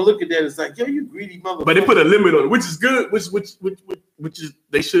people gonna look at that. It's like, yo, you greedy motherfucker. But they put a limit on it, which is good. Which is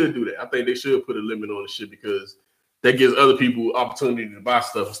they should do that. I think they should put a limit on the shit because that gives other people opportunity to buy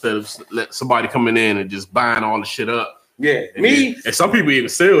stuff instead of let somebody coming in and just buying all the shit up. Yeah, and some people even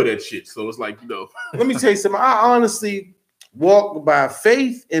sell that shit. So it's like, you know. Let me tell you something. I honestly walk by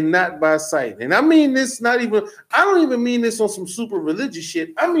faith and not by sight. And I mean this I don't even mean this on some super religious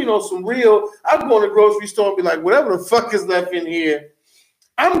shit. I mean on some real, I'm going to the grocery store and be like, whatever the fuck is left in here,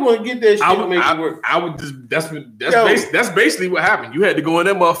 I'm going to get that shit and make it work. I would just, that's basically what happened. You had to go in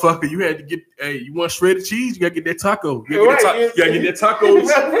that motherfucker. You had to get, hey, you want shredded cheese? You got to get that taco. You got to get that taco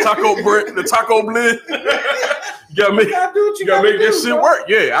bread, the taco blend. You gotta make that shit work.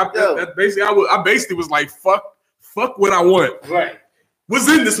 Yeah, I basically was like, fuck what I want. Right. What's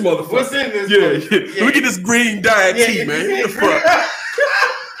in this motherfucker? What's in this? Yeah. Look at this green diet tea, man. What the fuck?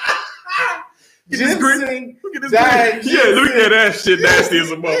 Look at this diet. Yeah, look at that shit nasty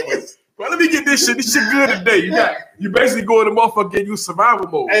as a motherfucker. Well, let me get this shit. This shit good today. You basically go in the motherfucker get you survival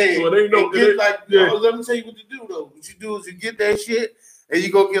mode. Hey, so they know. Let me tell you what to do though. What you do is you get that shit and you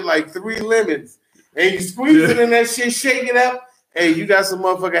go get like 3 lemons. And you squeeze it in that shit, shake it up. Hey, you got some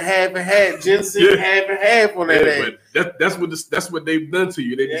motherfucker half and half, ginseng half and half on that. But that's what they've done to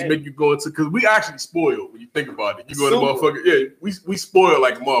you. They just make you go into because we actually spoil when you think about it. You go to motherfucker, we spoil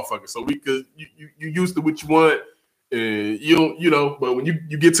like a motherfucker. So because you used to what you want, and you know. But when you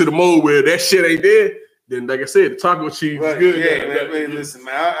get to the mode where that shit ain't there, then like I said, the taco cheese is good. Yeah, man, listen,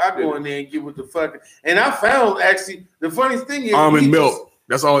 man, I go in there and get with the fucking. And I found actually the funniest thing is almond milk.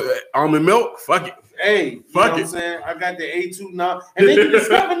 That's all. Almond milk. Fuck it. Hey, you know what I'm saying? I got the A2 now, and then you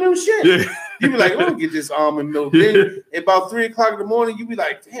discover new shit. Yeah. You be like, "Oh, get this almond milk." Then about 3 o'clock in the morning, you be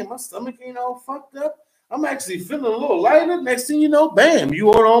like, "Damn, my stomach ain't all fucked up. I'm actually feeling a little lighter." Next thing you know, bam,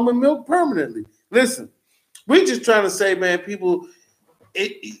 you on almond milk permanently. Listen, we just trying to say, man, people,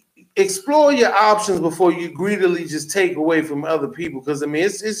 explore your options before you greedily just take away from other people. Because I mean,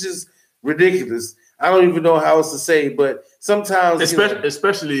 it's just ridiculous. I don't even know how else to say, but sometimes,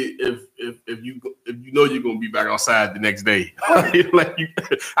 especially if you know you're gonna be back outside the next day. I've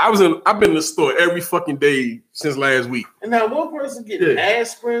been in the store every fucking day since last week. And now one person getting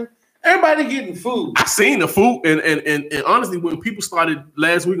aspirin, everybody getting food. I seen the food, and honestly, when people started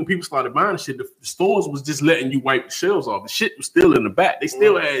last week, when people started buying shit, the stores was just letting you wipe the shelves off. The shit was still in the back. They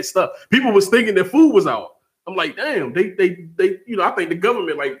still had stuff. People was thinking their food was out. I'm like, damn, they, you know, I think the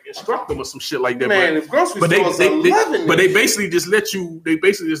government like instruct them or some shit like that. Man, if grocery stores are loving but they basically just let you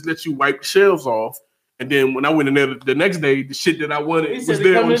wipe the shelves off. And then when I went in there the next day, the shit that I wanted was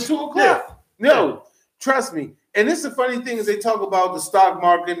there. Coming at 2 o'clock. Yeah. No, trust me. And this is the funny thing is they talk about the stock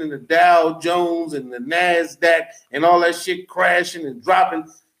market and the Dow Jones and the NASDAQ and all that shit crashing and dropping.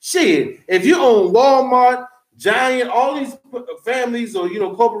 Shit, if you own Walmart, Giant, all these families or, you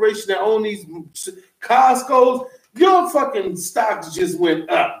know, corporations that own these Costco's, your fucking stocks just went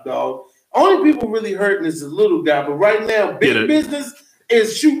up, dog. Only people really hurting is the little guy, but right now, big business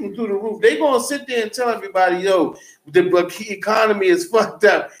is shooting through the roof. They gonna sit there and tell everybody, yo, the economy is fucked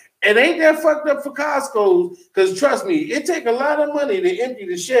up. It ain't that fucked up for Costco's, because trust me, it take a lot of money to empty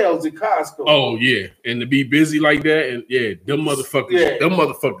the shelves at Costco. Oh yeah, and to be busy like that, and them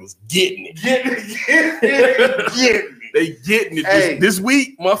motherfuckers getting it. Getting it. They getting it. Hey. This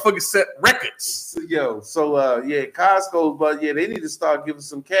week, motherfuckers set records. Costco, but they need to start giving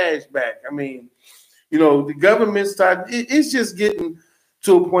some cash back. I mean, you know, the government it's just getting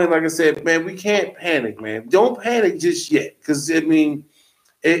to a point, like I said, man, we can't panic, man. Don't panic just yet, because I mean,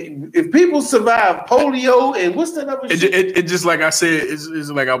 if people survive polio and what's that other shit? It just like I said, it's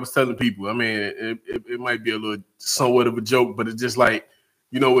like I was telling people. I mean, it might be a little somewhat of a joke, but it's just like,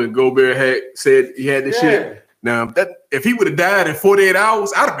 you know, when Gobert said he had this shit. Now, if he would have died in 48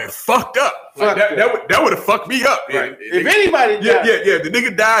 hours, I'd have been fucked up. Like, that would have fucked me up. Right. If anybody died. The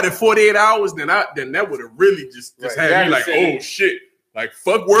nigga died in 48 hours, then that would have really just had me like, oh shit. Like,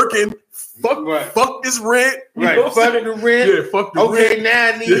 fuck working. Fuck this rent. Fuck the rent. Yeah, fuck the rent. Okay,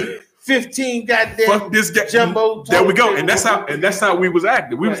 now I need 15 goddamn fuck this guy. jumbo. There we go. And that's how we was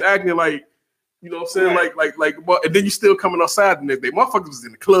acting. We was acting like You know what I'm saying? Right. Like, and then you still coming outside the next day. Motherfuckers was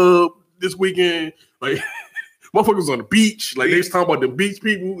in the club this weekend. Like, motherfuckers was on the beach. Like, they was talking about the beach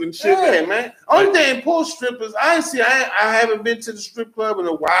people and shit. Yeah, man. Only thing poor strippers, I haven't been to the strip club in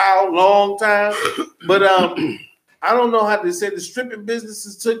a while, long time. But I don't know how they say the stripping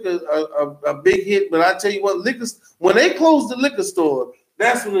businesses took a big hit. But I tell you what, when they closed the liquor store,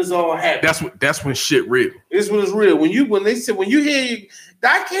 that's when it's all happening. That's when shit real. It's when it's real. When you hear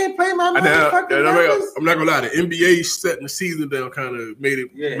I can't play my motherfucking numbers. I'm not gonna lie, the NBA setting the season down kind of made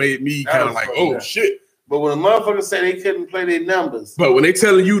me kind of like, oh shit. But when a motherfucker say they couldn't play their numbers. But when they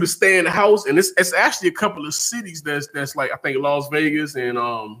telling you to stay in the house, and it's actually a couple of cities that's like, I think Las Vegas and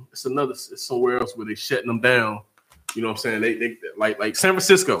it's somewhere else where they shutting them down. You know what I'm saying? They like San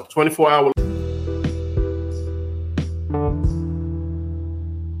Francisco, 24-hour.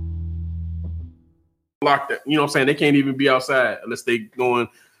 Locked up. You know what I'm saying? They can't even be outside unless they going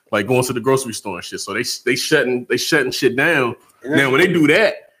to the grocery store and shit. So they shutting shit down. Now when they do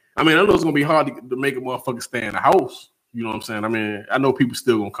that, I mean, I know it's gonna be hard to make a motherfucker stay in the house. You know what I'm saying? I mean, I know people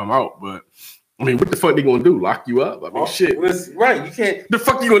still gonna come out, but I mean, what the fuck they gonna do? Lock you up? I mean, shit. Right? You can't. The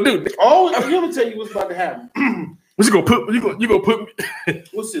fuck you gonna do? I'm gonna tell you what's about to happen. What you gonna put me?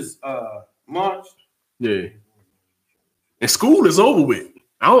 What's this? March. Yeah. And school is over with.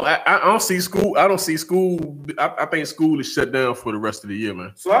 I don't see school. I don't see school. I think school is shut down for the rest of the year,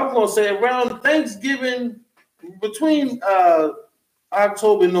 man. So I'm gonna say around Thanksgiving, between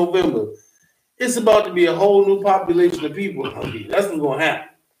October and November, it's about to be a whole new population of people. That's what's gonna happen.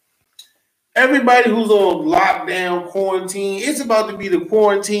 Everybody who's on lockdown, quarantine, it's about to be the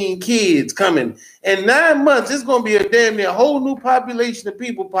quarantine kids coming. In 9 months, it's gonna be a damn near whole new population of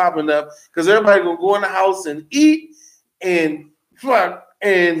people popping up because everybody gonna go in the house and eat and fuck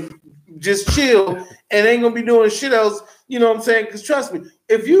and just chill and ain't gonna be doing shit else. You know what I'm saying? Because trust me,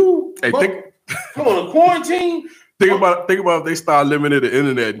 if you come on a quarantine. Think about if they start limiting the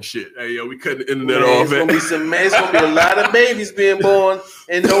internet and shit. Hey, yo, we cutting the internet off. It's gonna be a lot of babies being born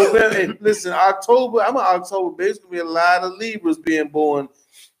in November. And listen, October, I'm an October baby. It's gonna be a lot of Libras being born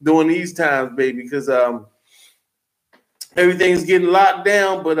during these times, baby, because everything's getting locked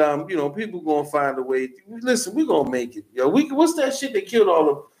down. But you know, people gonna find a way. Listen, we gonna make it. Yo, what's that shit that killed all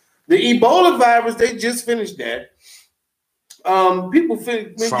of the Ebola virus? They just finished that. People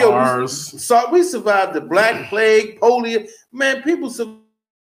think we survived the Black Plague, polio. Man, people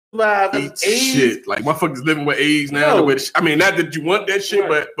survived AIDS. Shit, like motherfuckers living with AIDS now. I mean, not that you want that shit,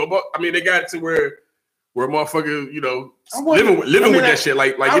 right. but I mean, they got it to where motherfuckers, you know, living with that shit.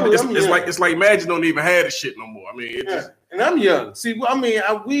 It's like Magic don't even have the shit no more. I mean, and I'm young. See, I mean,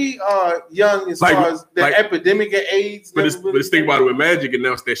 we are young as far as the epidemic of AIDS. But let's think about it. When Magic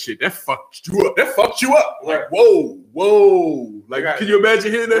announced that shit, that fucked you up. Like, whoa. Like, can you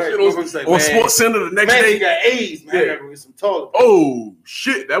imagine hearing that shit on Sports Center the next day? Magic got AIDS, man. I gotta go get some toilet paper. Oh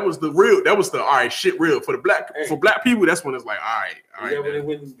shit, that was the all right shit real for black people. That's when it's like, all right.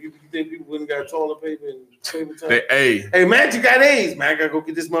 You think people wouldn't got toilet paper and paper towel? Hey, Magic got AIDS, man. I gotta go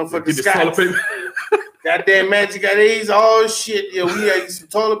get this motherfucker. Get this toilet paper. Goddamn Magic got AIDS. Oh shit, yo, we got some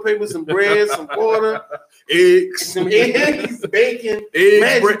toilet paper, some bread, some water, eggs, bacon.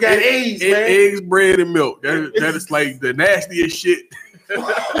 Magic got AIDS, man. Eggs, bread, and milk. That is like the nastiest shit.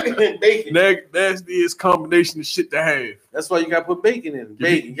 Bacon. Nastiest combination of shit to have. That's why you gotta put bacon in it.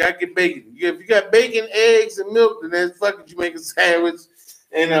 Bacon. You gotta get bacon. If you got bacon, eggs, and milk, then that's fucking you make a sandwich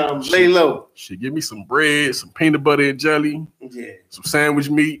and lay low. Shit, give me some bread, some peanut butter and jelly. Yeah. Some sandwich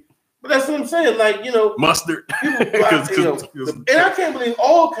meat. But that's what I'm saying. Like, you know, mustard. And I can't believe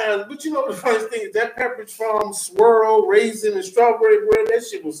all kinds. But you know, the first thing is that Pepperidge Farm swirl, raisin, and strawberry bread. That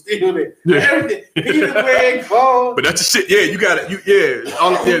shit was still there. Yeah. Everything, pita bread, corn. But that's the shit. Yeah, you got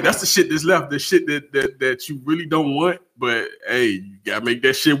it. That's the shit that's left. The shit that you really don't want. But hey, you gotta make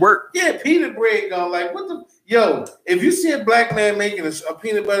that shit work. Yeah, pita bread gone. Like what the. Yo, if you see a black man making a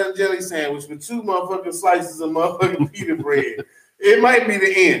peanut butter and jelly sandwich with 2 motherfucking slices of motherfucking pita bread, it might be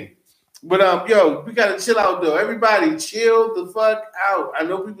the end. But yo, we gotta chill out though. Everybody, chill the fuck out. I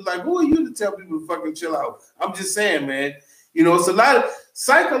know people like, who are you to tell people to fucking chill out? I'm just saying, man. You know, it's a lot of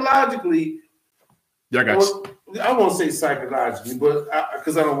psychologically. Yeah, I got you. I won't say psychologically, but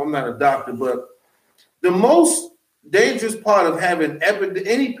because I'm not a doctor. But the most dangerous part of having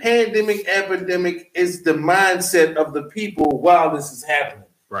any pandemic epidemic is the mindset of the people while this is happening.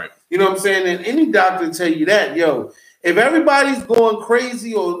 Right. You know what I'm saying? And any doctor tell you that, yo. If everybody's going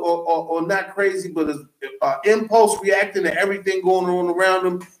crazy or not crazy, but is impulse reacting to everything going on around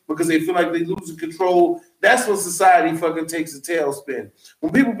them because they feel like they're losing control, that's when society fucking takes a tailspin.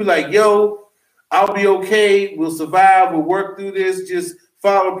 When people be like, yo, I'll be okay, we'll survive, we'll work through this, just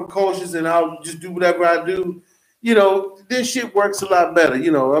follow precautions and I'll just do whatever I do, you know, this shit works a lot better.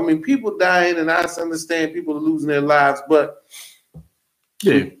 You know, I mean, people dying, and I understand people are losing their lives, but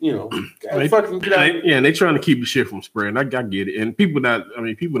yeah, you know, and they trying to keep the shit from spreading. I get it, and people not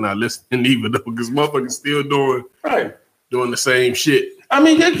listening either though, because motherfuckers still doing the same shit. I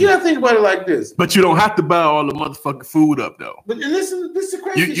mean, you gotta think about it like this. But you don't have to buy all the motherfucking food up though. But this is the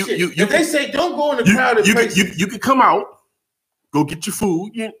crazy shit. If they say don't go in the crowded places, you can come out. Go get your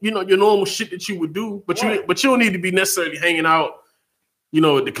food, you know, your normal shit that you would do, but you don't need to be necessarily hanging out, you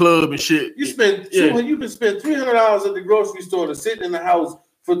know, at the club and shit. You can spend $300 at the grocery store to sit in the house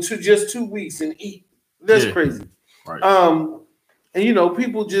for just 2 weeks and eat. That's crazy. Right. And you know,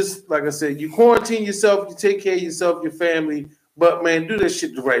 people just, like I said, you quarantine yourself, you take care of yourself, your family, but man, do that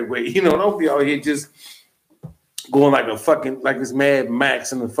shit the right way. You know, don't be out here just going like it's Mad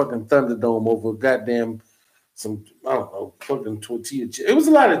Max in the fucking Thunderdome over goddamn some, I don't know, fucking tortilla chips. It was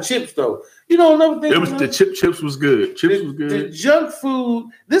a lot of chips though. You know, another thing. The chips was good. Was good. The junk food.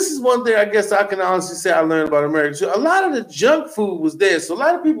 This is one thing I guess I can honestly say I learned about America. So a lot of the junk food was there. So a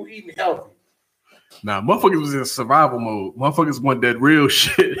lot of people eating healthy. Nah, motherfuckers was in survival mode. Motherfuckers want that real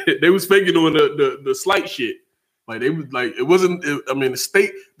shit. They was faking doing the slight shit. Like they was like, it wasn't. I mean, the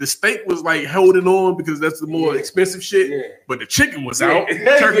steak was like holding on because that's the more expensive shit. Yeah. But the chicken was out.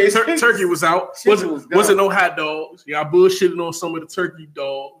 Turkey was out. Wasn't no hot dogs. Y'all bullshitting on some of the turkey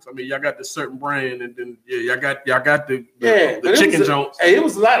dogs. I mean, y'all got the certain brand, and then y'all got the chicken joints. Hey, it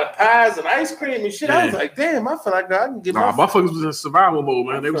was a lot of pies and ice cream and shit. Yeah. I was like, damn, I feel like I can get my motherfuckers was in survival mode,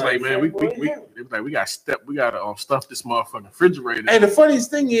 man. They was like, man, we got stuff this motherfucking refrigerator. And the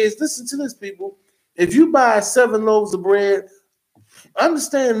funniest thing is, listen to this, people. If you buy 7 loaves of bread,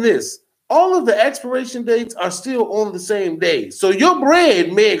 understand this. All of the expiration dates are still on the same day. So your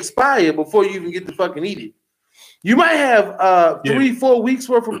bread may expire before you even get to fucking eat it. You might have 3-4 weeks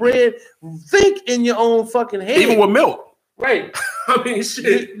worth of bread. Think in your own fucking head. Even with milk. Right. I mean,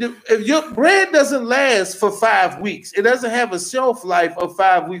 shit. If your bread doesn't last for 5 weeks, it doesn't have a shelf life of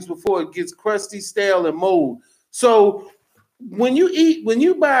 5 weeks before it gets crusty, stale, and mold. So when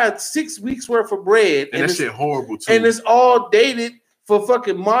you buy 6 weeks worth of bread, and that shit horrible too, and it's all dated for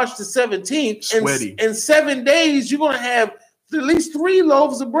fucking March the 17th, sweaty. In 7 days, you're gonna have at least 3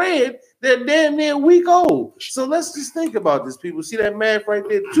 loaves of bread that damn near a week old. So let's just think about this, people. See that math right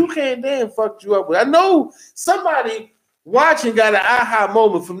there? Toucan Dan fucked you up with. I know somebody watching got an aha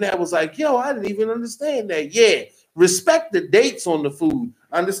moment from that. Was like, yo, I didn't even understand that. Yeah, respect the dates on the food.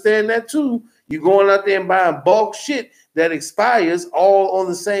 Understand that too. You going out there and buying bulk shit that expires all on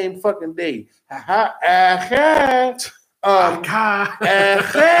the same fucking day. I'm going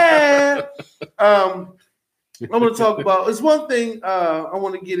to talk about, it's one thing I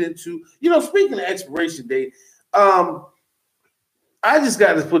want to get into. You know, speaking of expiration date, I just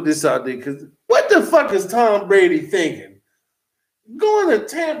got to put this out there because what the fuck is Tom Brady thinking? Going to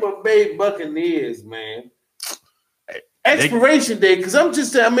Tampa Bay Buccaneers, man. Expiration date, because I'm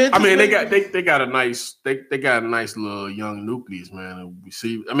just saying. They got a nice little young nucleus, man.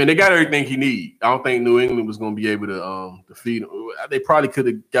 They got everything he need. I don't think New England was going to be able to defeat him. They probably could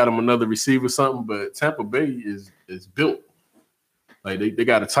have got him another receiver or something, but Tampa Bay is built. Like they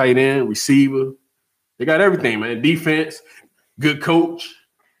got a tight end, receiver. They got everything, man. Defense, good coach.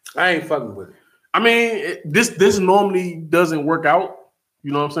 I ain't fucking with it. I mean, this normally doesn't work out.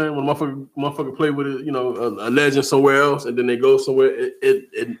 You know what I'm saying? When motherfucker play with a legend somewhere else, and then they go somewhere,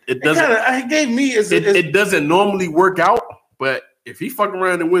 it doesn't. It doesn't normally work out. But if he fuck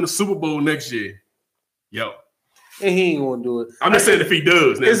around and win a Super Bowl next year, yo, and he ain't gonna do it. I'm just saying if he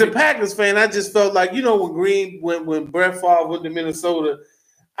does. As a Packers fan, I just felt like when Brett Favre went to Minnesota.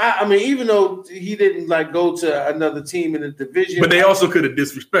 I mean, even though he didn't like go to another team in the division, but they also could have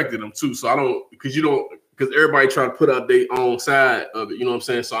disrespected him too. So because everybody trying to put out their own side of it. You know what I'm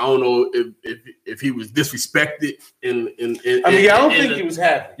saying? So I don't know if he was disrespected. I don't think he was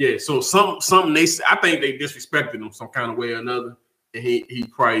happy. Yeah. So something I think they disrespected him some kind of way or another, and he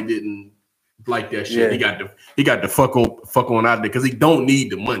probably didn't like that shit. Yeah. He got the fuck on out there because he don't need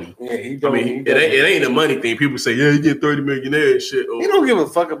the money. Yeah, it ain't a money thing. People say, yeah, he get 30 millionaire and shit. He don't give a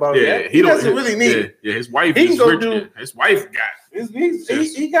fuck about that. He doesn't really need it. Yeah, his wife is rich. His wife got it.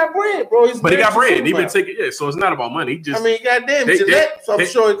 He got bread, bro. But he got bread. He been taking so it's not about money. Goddamn, Gillette. I'm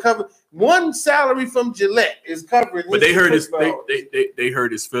sure it covered one salary from Gillette is covering. But they heard they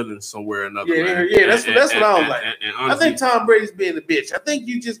hurt his feelings somewhere or another. That's what I don't like. And honestly, I think Tom Brady's being a bitch. I think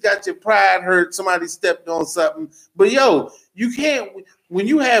you just got your pride hurt. Somebody stepped on something. But you can't when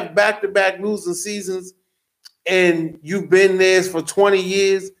you have back-to-back losing seasons and you've been there for 20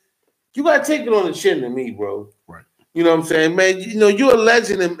 years. You gotta take it on the chin to me, bro. Right. You know what I'm saying, man? You know, you're a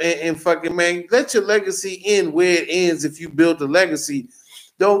legend and fucking, man, let your legacy end where it ends if you build a legacy.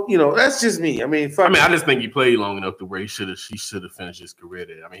 Don't, you know, that's just me. I mean, I just think he played long enough to where he should have finished his career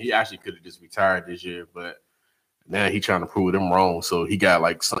there. I mean, he actually could have just retired this year, but now he trying to prove them wrong. So he got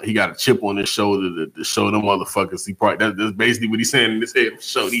a chip on his shoulder to show them motherfuckers. That's basically what he's saying in his head.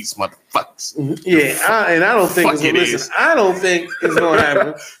 Show these motherfuckers. Yeah, I don't think I don't think it's gonna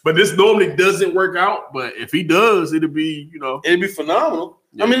happen. But this normally doesn't work out. But if he does, it'll be phenomenal.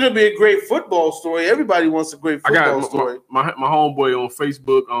 Yeah. I mean, it'll be a great football story. Everybody wants a great football story. My homeboy on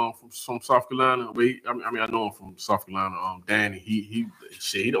Facebook from South Carolina. I know him from South Carolina. Danny. He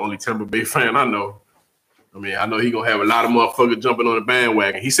the only Tampa Bay fan I know. I mean, I know he gonna have a lot of motherfuckers jumping on the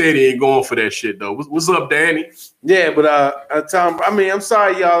bandwagon. He said he ain't going for that shit though. What's up, Danny? Yeah, but Tom, I mean, I'm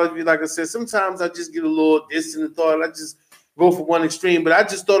sorry, y'all. Like I said, sometimes I just get a little distant in thought. I just go for one extreme. But I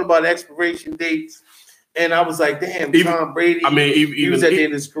just thought about expiration dates, and I was like, damn, Tom Brady. I mean, he was at the end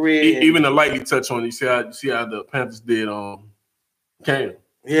of his career. Even a lightly touch on. You see how the Panthers did Cam.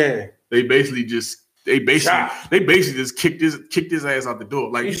 Yeah, they basically just kicked his ass out the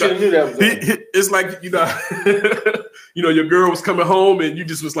door. Like you should have knew that was it's like your girl was coming home and you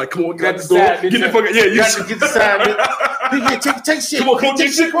just was like, come on, get out the door, get the fuck, yeah, you should get the side. Take shit. Come on,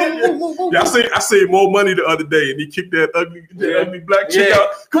 take shit. Yeah, I saved more money the other day, and he kicked that ugly black chick out.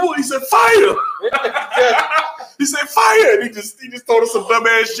 Come on, he said fire. He said fire, and he just told us some dumb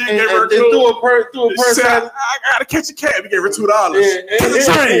ass shit. Gave her a threw a person. I gotta catch a cab. He gave her $2.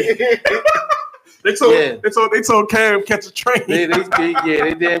 They told Cam catch a train. They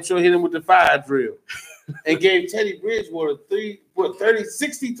damn sure hit him with the fire drill, and gave Teddy Bridgewater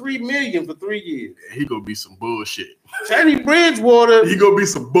 $63 million for 3 years. Yeah, he gonna be some bullshit. Teddy Bridgewater. He gonna be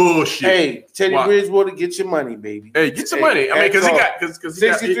some bullshit. Hey, Teddy Bridgewater, get your money, baby. Hey, get your money. I mean, because he got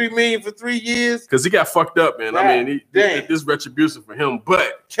 $63 million for 3 years. Because he got fucked up, man. I mean, this retribution for him,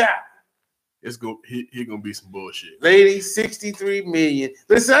 but he gonna be some bullshit. Ladies, $63 million.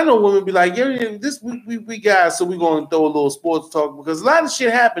 Listen, I know women be like, yeah, this we guys, so we gonna throw a little sports talk because a lot of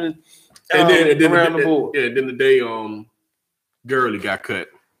shit happening around the board. Yeah, then the day Gurley got cut.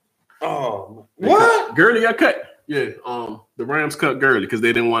 Oh, what? Gurley got cut. Yeah, the Rams cut Gurley because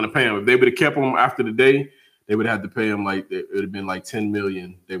they didn't want to pay him. If they would have kept him after the day, they would have to pay him it would have been like $10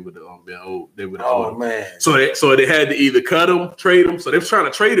 million. They would have been owed. They would have owed him. Man. So they had to either cut him, trade him. So they was trying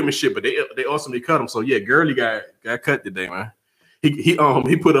to trade him and shit, but they ultimately cut him. So yeah, Gurley got cut today, man.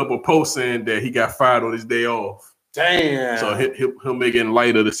 He put up a post saying that he got fired on his day off. Damn. So he'll make it in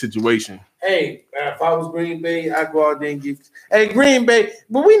light of the situation. Hey, if I was Green Bay, I'd go out there and give. Hey, Green Bay,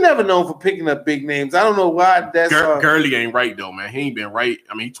 but we never known for picking up big names. I don't know why that's. Gurley ain't right though, man. He ain't been right.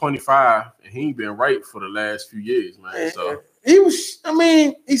 I mean, he's 25 and he ain't been right for the last few years, man. So he was. I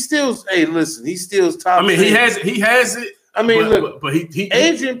mean, he still. Hey, listen, he still's top. I mean, he has it. I mean, but he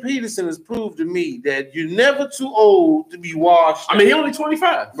Adrian Peterson has proved to me that you're never too old to be washed. I mean, he only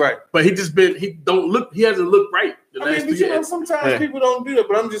 25, right? But he hasn't looked right. Sometimes people don't do that.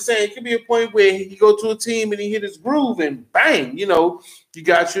 But I'm just saying, it could be a point where he go to a team and he hit his groove and bang, you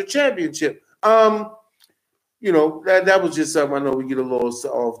got your championship. That was just something I know we get a little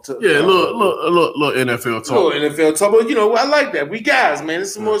off to. Yeah, a little NFL talk. A little NFL talk, but I like that. We guys, man,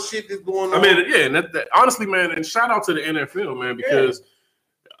 there's some more shit that's going on. I mean, yeah, and that honestly, man, and shout out to the NFL, man, because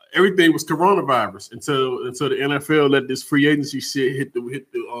everything was coronavirus until the NFL let this free agency shit hit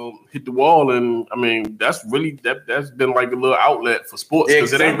the wall, and I mean that's been like a little outlet for sports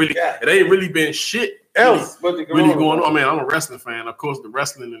because it ain't really been shit else but the really going on. I mean, I'm a wrestling fan. Of course, the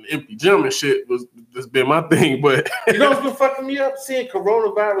wrestling and the empty gym and shit has been my thing. But what's been fucking me up? Seeing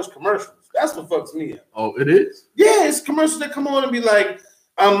coronavirus commercials. That's what fucks me up. Oh, it is? Yeah, it's commercials that come on and be like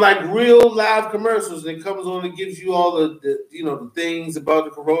real live commercials, and it comes on and gives you all the things about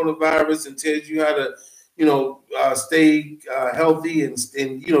the coronavirus and tells you how to stay healthy and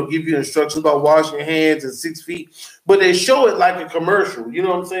give you instructions about washing your hands and 6 feet. But they show it like a commercial. You know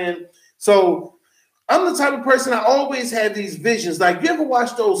what I'm saying? So I'm the type of person, I always had these visions. Like, you ever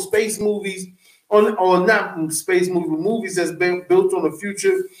watch those space movies, or not space movies that's been built on the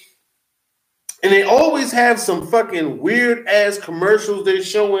future? And they always have some fucking weird ass commercials they're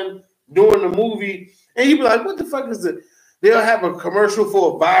showing during the movie. And you be like, what the fuck is it? They'll have a commercial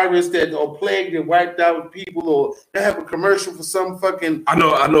for a virus or plague that wiped out people, or they have a commercial for some fucking. I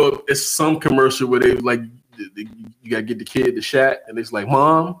know. It's some commercial where they like you gotta get the kid the shot, and it's like,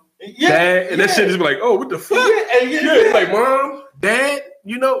 Mom, Dad, and that shit is like, oh, what the fuck? Yeah. Like, Mom, Dad,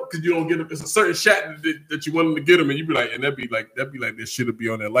 you know, because you don't get them. It's a certain shot that you want them to get them, and you be like, and that'd be like this should be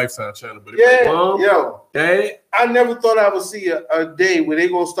on that Lifetime channel. But Dad, I never thought I would see a day where they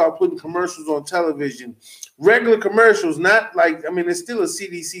gonna start putting commercials on television, regular commercials, not like, I mean, it's still a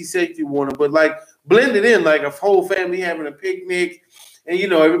CDC safety warning, but like blended in, like a whole family having a picnic. And, you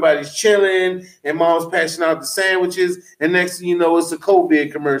know, everybody's chilling and mom's passing out the sandwiches. And next thing you know, it's a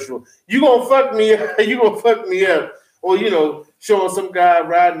COVID commercial. You gonna fuck me up. You gonna fuck me up. Or, you know, showing some guy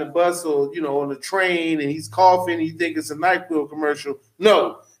riding a bus or, you know, on a train and he's coughing. And you think it's a NyQuil commercial.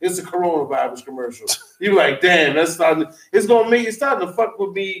 No, it's a coronavirus commercial. You're like, damn, it's starting to fuck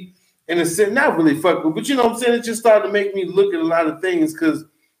with me in a sense. Not really fuck with, but you know what I'm saying? It just started to make me look at a lot of things because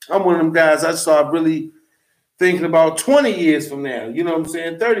I'm one of them guys I start really thinking about 20 years from now, you know what I'm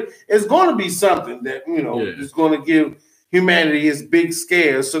saying? 30, it's going to be something that, you know, is going to give humanity its big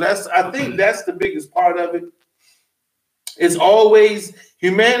scare. So I think that's the biggest part of it.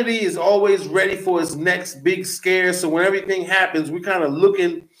 Humanity is always ready for its next big scare. So when everything happens, we're kind of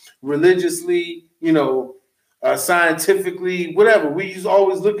looking religiously, you know, scientifically, whatever. We just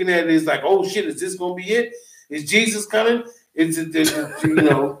always looking at it as like, oh shit, is this going to be it? Is Jesus coming? It's you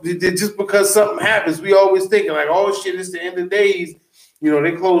know, just because something happens, we always thinking like, oh shit, it's the end of days. You know,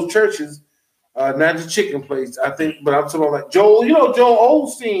 they close churches, not the chicken place, I think, but I'm talking about like Joel. You know, Joel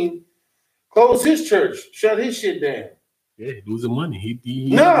Osteen closed his church, shut his shit down. Yeah, losing money.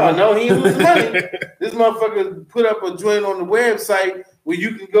 He No, he ain't losing money. This motherfucker put up a joint on the website where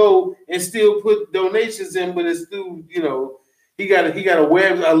you can go and still put donations in, but it's through, you know, he got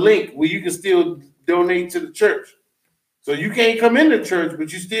a link where you can still donate to the church. So you can't come into church,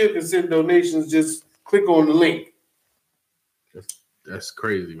 but you still can send donations. Just click on the link. That's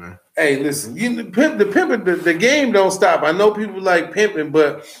crazy, man. Hey, listen, the game don't stop. I know people like pimping,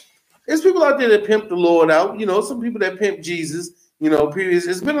 but there's people out there that pimp the Lord out. You know, some people that pimp Jesus. You know,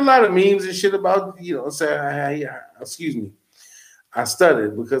 it's been a lot of memes and shit about, you know, excuse me. I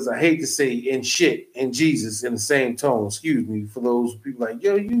stuttered because I hate to say and shit and Jesus in the same tone. Excuse me for those people like,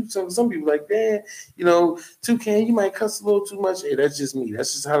 yo, some people like, man, you know, Toucan, you might cuss a little too much. Hey, that's just me.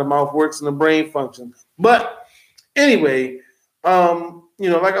 That's just how the mouth works and the brain functions. But anyway, you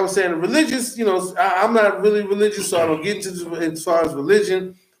know, like I was saying, religious, you know, I'm not really religious, so I don't get into as far as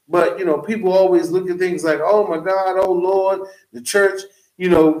religion. But, you know, people always look at things like, oh, my God, oh, Lord, the church, you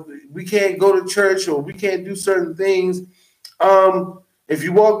know, we can't go to church or we can't do certain things. If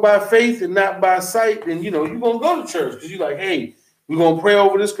you walk by faith and not by sight, then, you know, you're going to go to church because you're like, hey, we're going to pray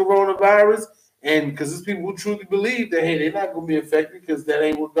over this coronavirus. And because there's people who truly believe that, hey, they're not going to be infected because that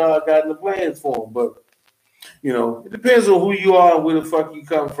ain't what God got in the plans for them. But, you know, it depends on who you are and where the fuck you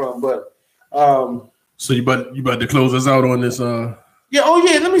come from. But so you about to close us out on this? Yeah. Oh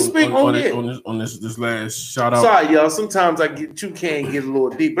yeah. Let me speak on this last shout out. Sorry, y'all. Sometimes I get a little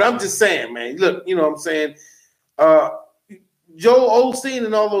deep, but I'm just saying, man. Look, you know what I'm saying. Joel Osteen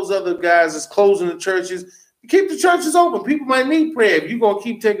and all those other guys is closing the churches. Keep the churches open. People might need prayer if you're gonna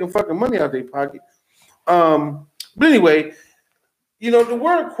keep taking fucking money out of their pocket. But anyway, you know, the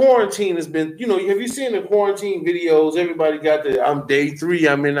word quarantine has been, you know, have you seen the quarantine videos? Everybody got I'm day 3,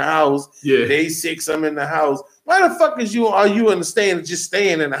 I'm in the house. Yeah. Day 6, I'm in the house. Why the fuck are you understanding just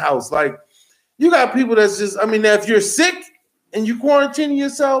staying in the house? Like, you got people that's just, I mean, if you're sick and you quarantine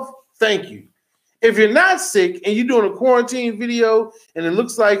yourself, thank you. If you're not sick and you're doing a quarantine video and it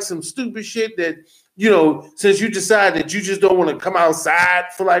looks like some stupid shit that, you know, since you decide that you just don't want to come outside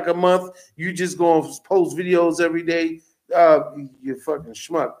for like a month, you just going to post videos every day, you fucking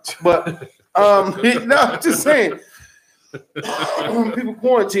schmuck. But, no, I'm just saying, people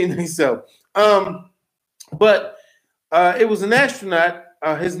quarantine themselves. But it was an astronaut.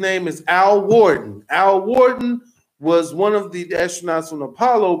 His name is Al Worden. Al Worden was one of the astronauts from the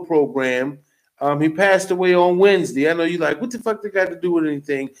Apollo program. He passed away on Wednesday. I know you're like, what the fuck they got to do with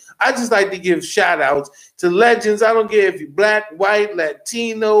anything? I just like to give shout outs to legends. I don't care if you're black, white,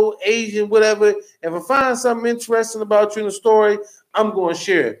 Latino, Asian, whatever. If I find something interesting about you in the story, I'm going to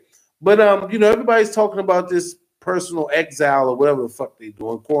share it. But, you know, everybody's talking about this personal exile or whatever the fuck they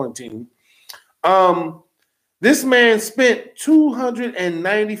doing, quarantine. This man spent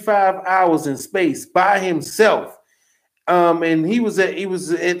 295 hours in space by himself. And he was at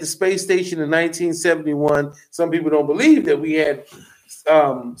the space station in 1971. Some people don't believe that we had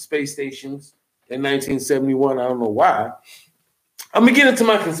space stations in 1971. I don't know why. I'm gonna get into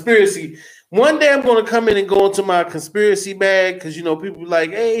my conspiracy. One day I'm gonna come in and go into my conspiracy bag because you know people be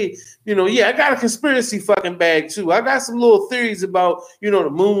like, hey, you know, yeah, I got a conspiracy fucking bag too. I got some little theories about, you know, the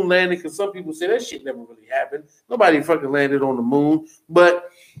moon landing because some people say that shit never really happened. Nobody fucking landed on the moon, but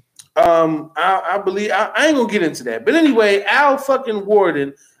I believe I ain't gonna get into that. But anyway, Al fucking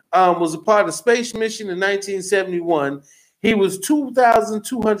Worden was a part of the space mission in 1971. He was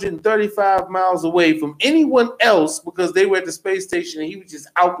 2,235 miles away from anyone else because they were at the space station and he was just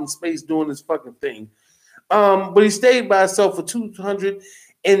out in space doing this fucking thing. But he stayed by himself for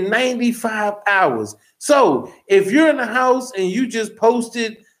 295 hours. So if you're in the house and you just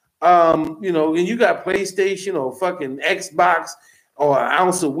posted, and you got PlayStation or fucking Xbox or an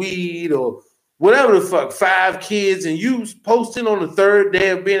ounce of weed or whatever the fuck, 5 kids, and you posting on the third day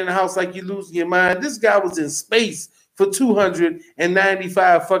of being in the house like you losing your mind. This guy was in space for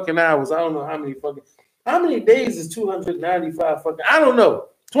 295 fucking hours. I don't know how many days is 295 fucking, I don't know.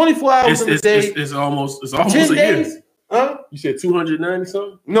 24 hours in a day. It's almost 10 a year. days? Huh? You said 290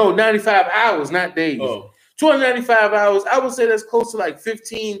 something? No, 95 hours, not days. Oh. 295 hours. I would say that's close to like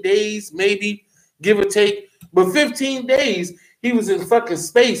 15 days, maybe, give or take. But 15 days, he was in fucking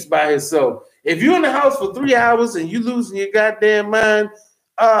space by himself. If you're in the house for 3 hours and you losing your goddamn mind,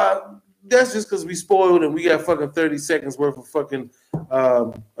 that's just because we spoiled and we got fucking 30 seconds worth of fucking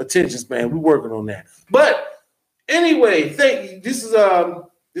attention span. We working on that. But anyway, thank you. This is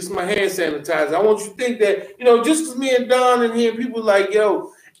my hand sanitizer. I want you to think that, just because me and Don in here, people like,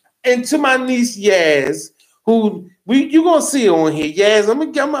 yo, and to my niece Yaz, who you gonna see on here, Yaz.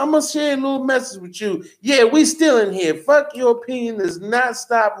 I'm gonna share a little message with you. Yeah, we still in here. Fuck your opinion does not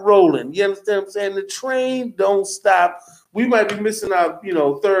stop rolling. You understand what I'm saying? The train don't stop. We might be missing our,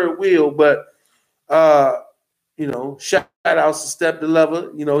 third wheel, but shout outs to Step the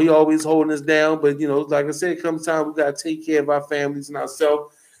Lover. He always holding us down. But like I said, comes time we gotta take care of our families and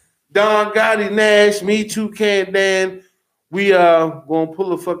ourselves. Don Gotti Nash, me too, Can Dan. We gonna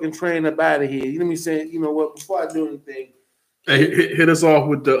pull a fucking train up out of here. You know me saying, you know what? Before I do anything, hey, hit us off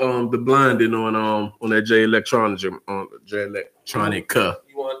with the blinding on that J Electronica.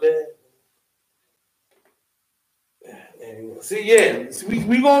 You want that? See, yeah,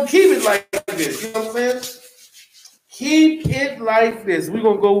 we gonna keep it like this. You know what I'm saying? Keep it like this. We're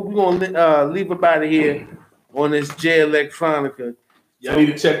gonna leave up out of here on this J Electronica. Y'all need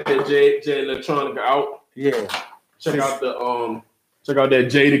to check that J Electronica out. Yeah. Check out that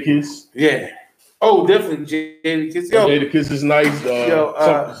Jadakiss. Yeah. Oh, definitely Jadakiss. Yo, Jadakiss is nice.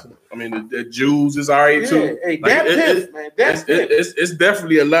 The Jews is alright too. Hey, it's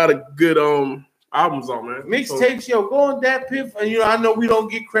definitely a lot of good albums on, man. Mixtapes, yo, go on Dat Piff. And I know we don't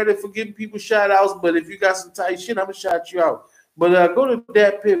get credit for giving people shout outs, but if you got some tight shit, I'm gonna shout you out. But go to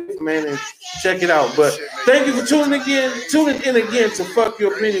Dat Piff, man, and check it out. But thank you for tuning in again to Fuck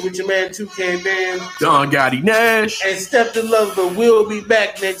Your Opinion with your man 2K Dan, Don Gotti Nash, and Step the Lover. We'll be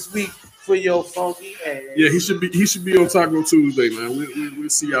back next week for your funky ass. Yeah, he should be on Taco Tuesday, man. We'll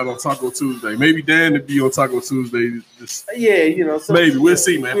see y'all on Taco Tuesday. Maybe Dan to be on Taco Tuesday. Maybe we'll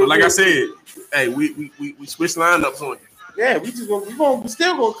see, man. But like I said, hey, we switch lineups on you. Yeah, we still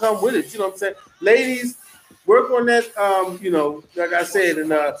gonna come with it. You know what I'm saying, ladies. Work on that, like I said, and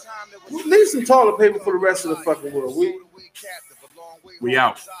leave some toilet paper for the rest of the fucking world. We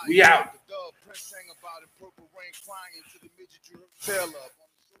out. We out.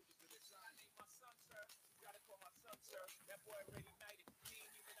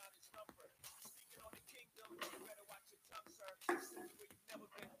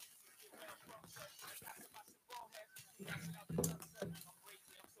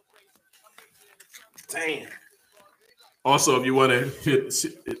 Damn. Also, if you want to hit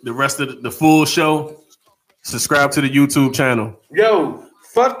the rest of the full show, subscribe to the YouTube channel. Yo,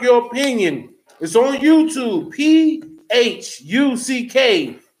 Fuck Your Opinion. It's on YouTube.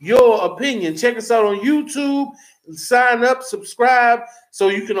 PHUCK. Your Opinion. Check us out on YouTube. Sign up, subscribe, so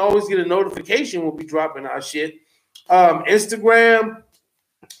you can always get a notification when we dropping our shit. Instagram,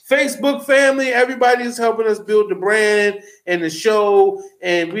 Facebook family, everybody is helping us build the brand and the show.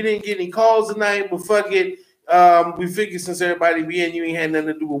 And we didn't get any calls tonight, but fuck it. We figured since everybody be in, you ain't had nothing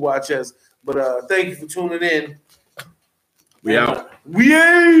to do with watch us. But thank you for tuning in. We out. We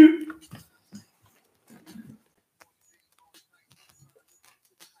out.